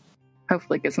 Yeah.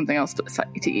 Hopefully get something else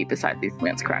to eat besides these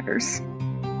Lance crackers.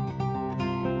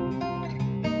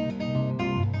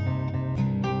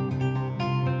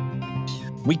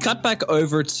 We cut back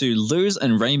over to Luz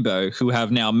and Rainbow, who have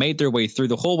now made their way through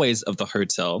the hallways of the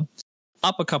hotel,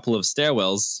 up a couple of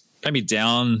stairwells, maybe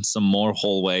down some more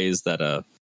hallways that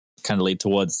kind of lead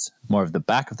towards more of the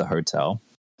back of the hotel,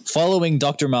 following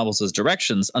Dr. Marbles'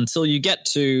 directions until you get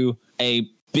to a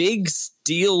big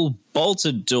steel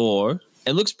bolted door.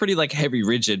 It looks pretty like heavy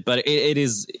rigid, but it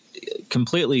is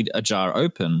completely ajar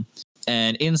open.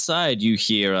 And inside you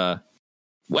hear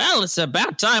well, it's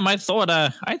about time. I thought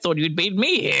you'd beat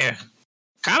me here.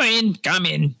 Come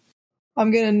in. I'm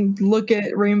gonna look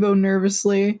at Rainbow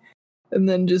nervously and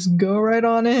then just go right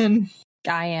on in.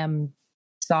 I am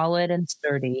solid and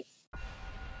sturdy.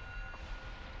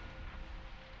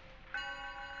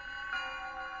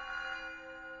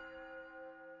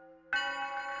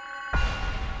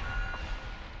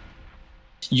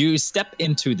 You step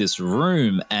into this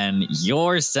room and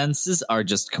your senses are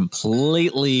just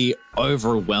completely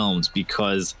overwhelmed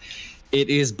because it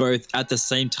is both at the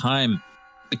same time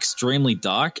extremely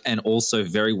dark and also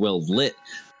very well lit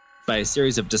by a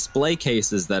series of display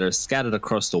cases that are scattered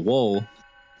across the wall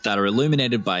that are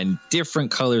illuminated by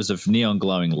different colors of neon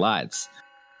glowing lights.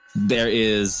 There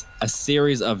is a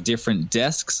series of different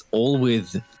desks, all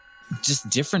with just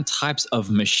different types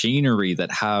of machinery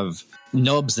that have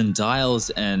knobs and dials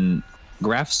and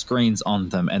graph screens on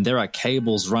them, and there are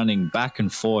cables running back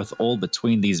and forth all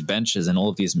between these benches and all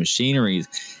of these machineries,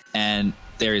 and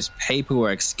there is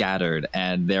paperwork scattered,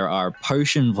 and there are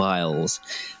potion vials.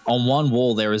 On one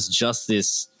wall there is just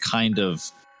this kind of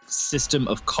system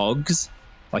of cogs,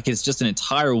 like it's just an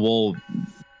entire wall,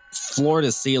 floor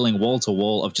to ceiling, wall to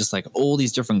wall, of just like all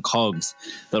these different cogs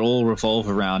that all revolve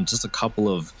around just a couple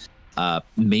of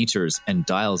meters and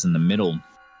dials in the middle.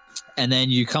 And then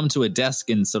you come to a desk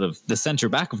in sort of the center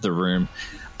back of the room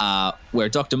where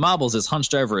Dr. Marbles is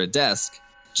hunched over a desk,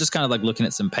 just kind of like looking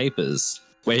at some papers,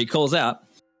 where he calls out,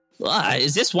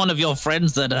 is this one of your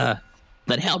friends that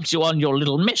helped you on your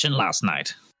little mission last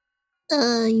night?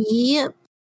 Yep.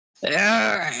 And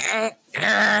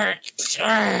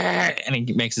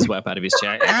he makes his way up out of his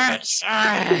chair.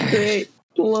 Great.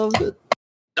 Loved it.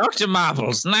 Dr.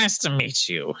 Marbles, nice to meet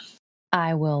you.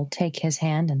 I will take his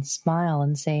hand and smile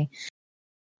and say,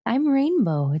 I'm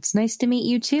Rainbow. It's nice to meet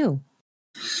you too.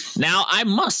 Now, I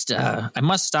must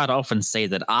start off and say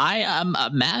that I am a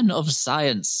man of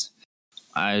science.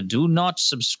 I do not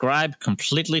subscribe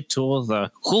completely to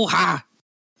the hoo-ha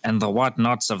and the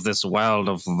whatnots of this world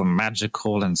of the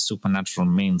magical and supernatural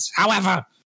means. However,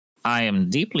 I am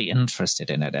deeply interested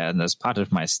in it, and as part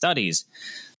of my studies,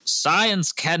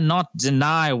 science cannot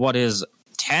deny what is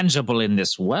tangible in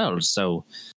this world. So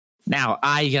now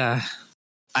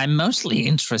I'm mostly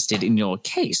interested in your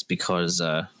case because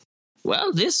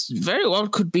this very well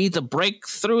could be the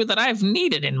breakthrough that I've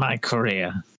needed in my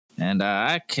career, and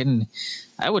I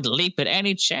would leap at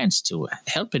any chance to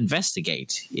help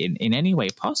investigate in any way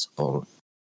possible.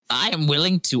 I am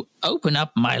willing to open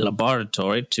up my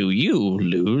laboratory to you,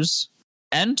 Luz,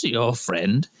 and to your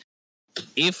friend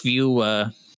if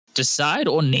you decide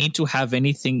or need to have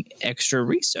anything extra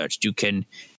researched. You can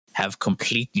have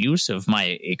complete use of my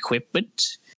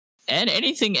equipment and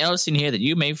anything else in here that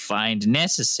you may find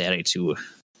necessary to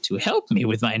help me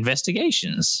with my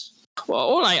investigations. Well,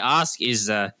 all I ask is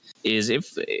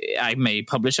if I may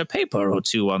publish a paper or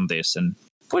two on this and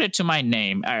put it to my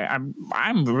name.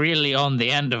 I'm really on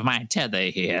the end of my tether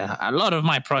here. A lot of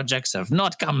my projects have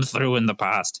not come through in the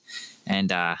past,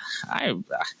 and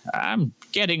I'm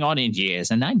getting on in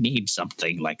years, and I need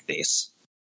something like this.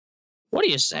 What do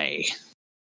you say?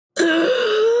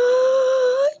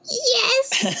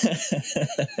 Yes.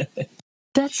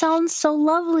 That sounds so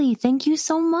lovely. Thank you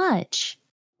so much.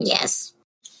 Yes.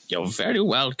 You're very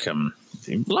welcome.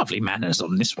 Lovely manners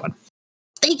on this one.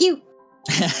 Thank you.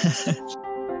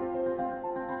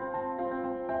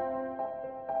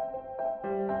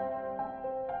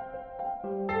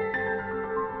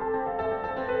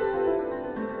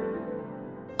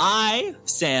 I,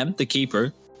 Sam, the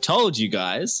keeper, told you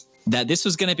guys that this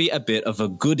was going to be a bit of a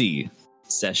goodie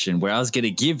session where I was going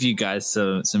to give you guys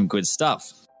some good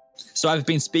stuff. So I've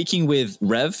been speaking with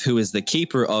Rev, who is the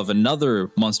keeper of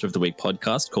another Monster of the Week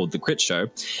podcast called The Crit Show,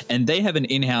 and they have an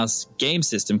in-house game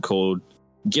system called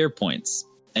Gear Points.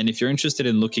 And if you're interested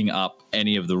in looking up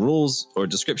any of the rules or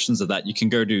descriptions of that, you can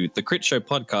go to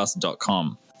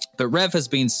thecritshowpodcast.com. But Rev has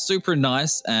been super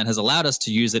nice and has allowed us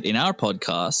to use it in our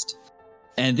podcast.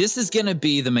 And this is going to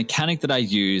be the mechanic that I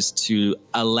use to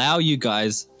allow you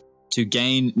guys to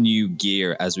gain new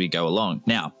gear as we go along.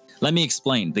 Now, let me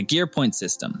explain the gear point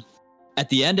system. At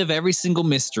the end of every single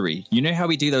mystery, you know how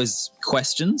we do those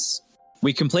questions?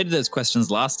 We completed those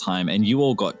questions last time, and you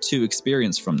all got 2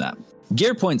 experience from that.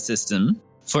 Gear point system,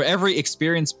 for every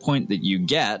experience point that you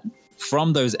get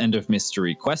from those end of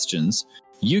mystery questions,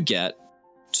 you get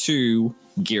 2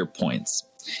 gear points.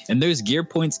 And those gear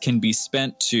points can be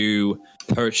spent to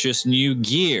purchase new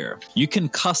gear. You can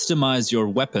customize your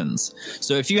weapons.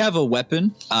 So if you have a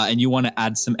weapon and you want to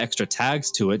add some extra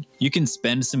tags to it, you can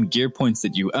spend some gear points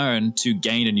that you earn to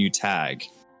gain a new tag.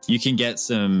 You can get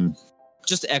some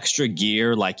just extra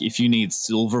gear, like if you need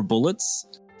silver bullets,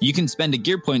 you can spend a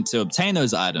gear point to obtain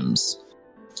those items.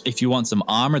 If you want some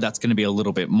armor, that's going to be a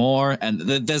little bit more. And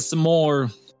there's some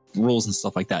more rules and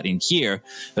stuff like that in here.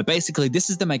 But basically, this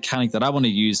is the mechanic that I want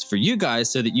to use for you guys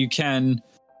so that you can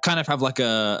kind of have like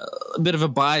a bit of a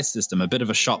buy system, a bit of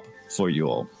a shop for you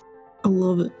all. I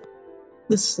love it.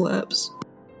 This slaps.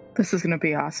 This is going to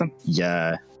be awesome.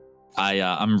 Yeah.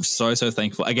 I'm so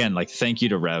thankful. Again, like, thank you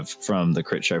to Rev from the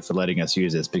Crit Show for letting us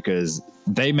use this, because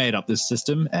they made up this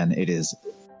system and it is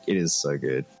so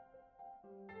good.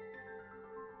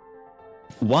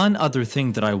 One other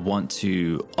thing that I want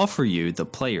to offer you, the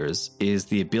players, is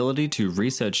the ability to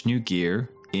research new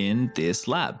gear in this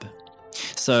lab.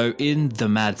 So in the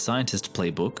Mad Scientist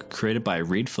playbook, created by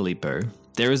Reed Filippo,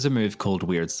 there is a move called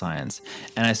Weird Science.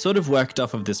 And I sort of worked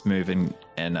off of this move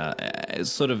and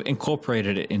sort of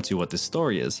incorporated it into what this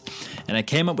story is. And I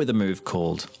came up with a move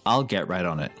called I'll Get Right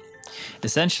On It.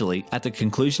 Essentially, at the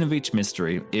conclusion of each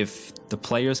mystery, if the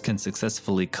players can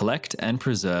successfully collect and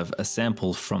preserve a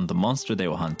sample from the monster they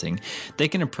were hunting, they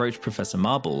can approach Professor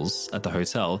Marbles at the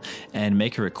hotel and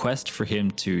make a request for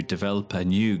him to develop a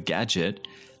new gadget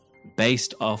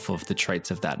based off of the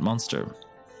traits of that monster.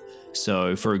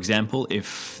 So, for example,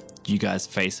 if you guys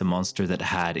face a monster that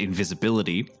had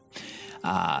invisibility,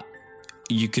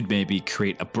 you could maybe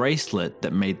create a bracelet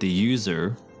that made the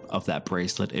user of that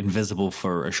bracelet invisible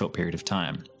for a short period of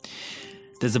time.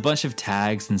 There's a bunch of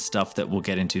tags and stuff that we'll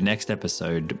get into next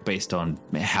episode based on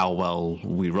how well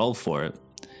we roll for it.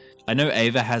 I know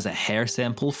Ava has a hair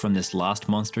sample from this last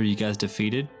monster you guys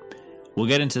defeated. We'll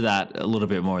get into that a little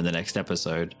bit more in the next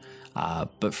episode.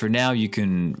 But for now, you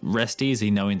can rest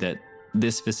easy knowing that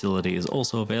this facility is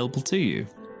also available to you.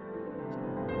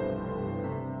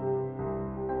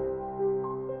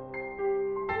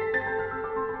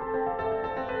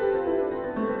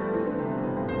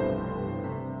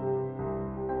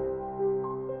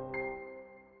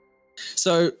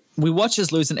 So we watch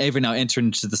as Luz and Ava now enter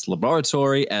into this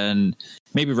laboratory, and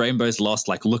maybe Rainbow's lost,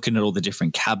 like, looking at all the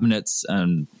different cabinets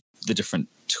and the different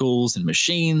tools and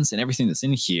machines and everything that's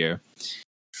in here.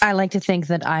 I like to think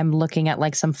that I'm looking at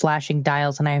like some flashing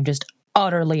dials and I am just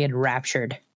utterly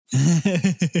enraptured.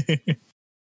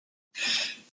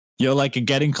 You're like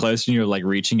getting close and you're like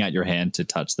reaching out your hand to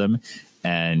touch them,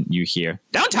 and you hear,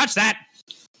 "Don't touch that!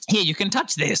 Here, you can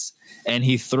touch this." And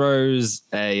he throws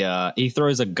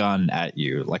a gun at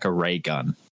you, like a ray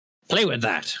gun. Play with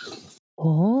that.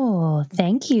 Oh,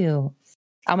 thank you.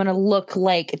 I'm going to look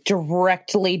like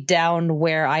directly down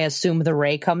where I assume the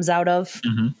ray comes out of.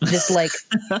 Mm-hmm. Just like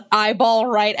eyeball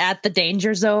right at the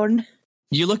danger zone.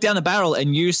 You look down the barrel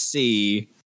and you see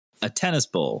a tennis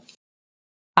ball.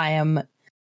 I am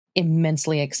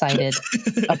immensely excited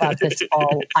about this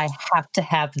ball. I have to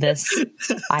have this.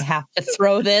 I have to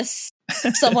throw this.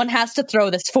 Someone has to throw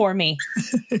this for me.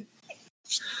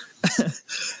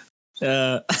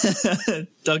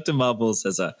 Dr. Marbles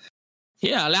says,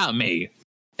 "Here, allow me."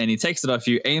 And he takes it off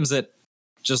you, aims it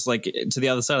just like to the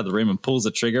other side of the room and pulls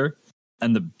the trigger,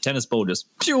 and the tennis ball just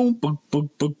boom, boom, boom,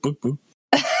 boom, boom, boom.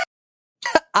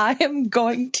 I am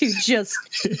going to just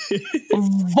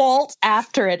vault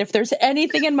after it. If there's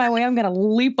anything in my way, I'm going to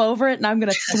leap over it and I'm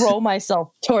going to throw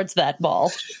myself towards that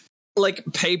ball. Like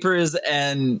papers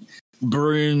and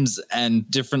brooms and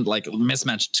different like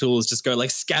mismatched tools just go like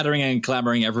scattering and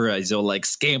clamoring everywhere as you're like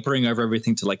scampering over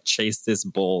everything to like chase this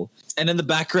ball. And in the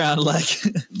background, like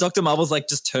Dr. Marbles like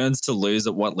just turns to Luz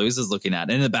at what Luz is looking at.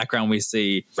 And in the background, we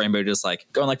see Rainbow just like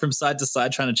going like from side to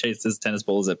side trying to chase this tennis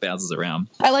ball as it bounces around.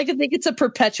 I like to think it's a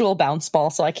perpetual bounce ball,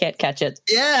 so I can't catch it.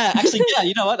 Yeah, actually, yeah,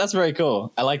 you know what? That's very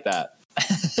cool. I like that.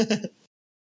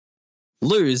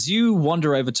 Luz, you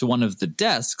wander over to one of the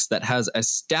desks that has a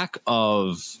stack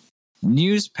of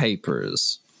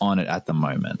newspapers on it at the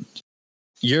moment.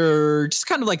 You're just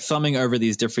kind of like thumbing over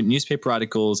these different newspaper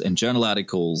articles and journal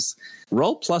articles.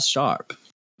 Roll plus sharp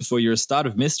for your start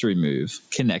of mystery move.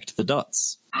 Connect the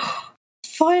dots.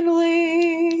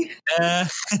 Finally.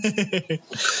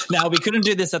 Now, we couldn't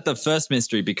do this at the first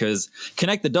mystery because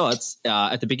connect the dots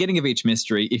at the beginning of each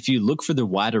mystery. If you look for the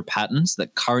wider patterns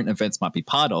that current events might be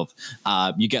part of,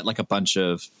 you get like a bunch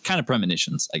of kind of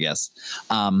premonitions, I guess.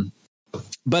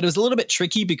 But it was a little bit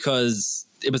tricky because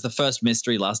it was the first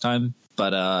mystery last time.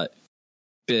 But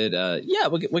yeah,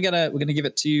 we're gonna give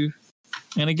it to you.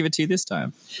 I'm gonna give it to you this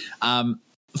time.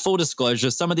 Full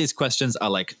disclosure: some of these questions are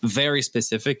like very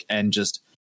specific and just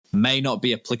may not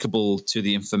be applicable to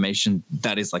the information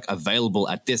that is like available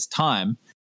at this time.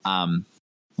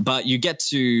 But you get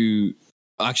to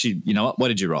actually, you know what? What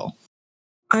did you roll?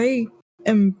 I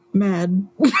am mad.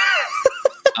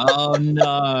 Oh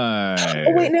no!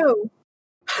 Oh wait, no.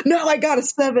 No, I got a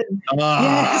 7.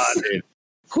 Yes. Dude.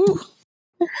 Whew.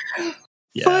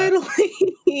 Yeah.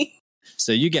 Finally.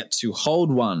 So you get to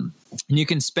hold 1. And you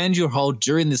can spend your hold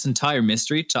during this entire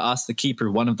mystery to ask the keeper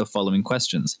one of the following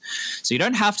questions. So you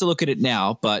don't have to look at it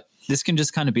now, but this can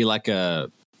just kind of be like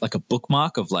a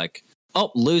bookmark of like,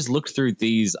 oh, Luz looked through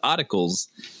these articles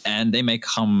and they may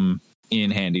come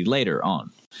in handy later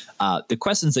on. The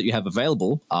questions that you have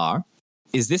available are,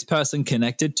 is this person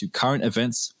connected to current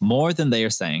events more than they are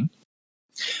saying?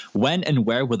 When and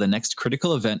where will the next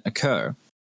critical event occur?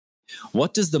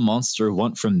 What does the monster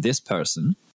want from this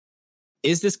person?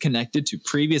 Is this connected to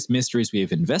previous mysteries we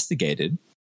have investigated?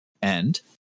 And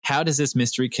how does this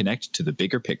mystery connect to the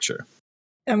bigger picture?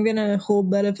 I'm gonna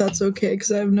hold that if that's okay,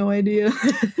 because I have no idea.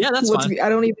 Yeah, that's fine. I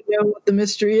don't even know what the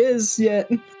mystery is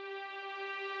yet.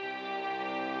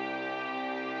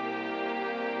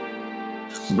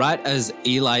 Right as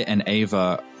Eli and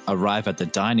Ava arrive at the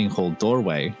dining hall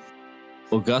doorway,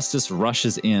 Augustus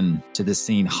rushes in to the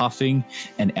scene huffing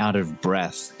and out of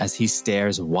breath as he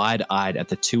stares wide-eyed at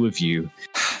the two of you,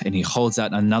 and he holds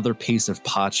out another piece of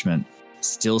parchment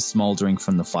still smoldering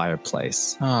from the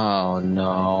fireplace. Oh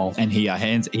no. And he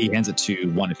hands it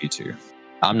to one of you two.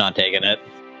 I'm not taking it.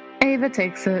 Ava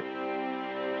takes it.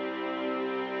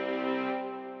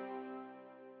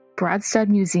 Bradstead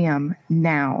Museum,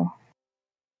 now.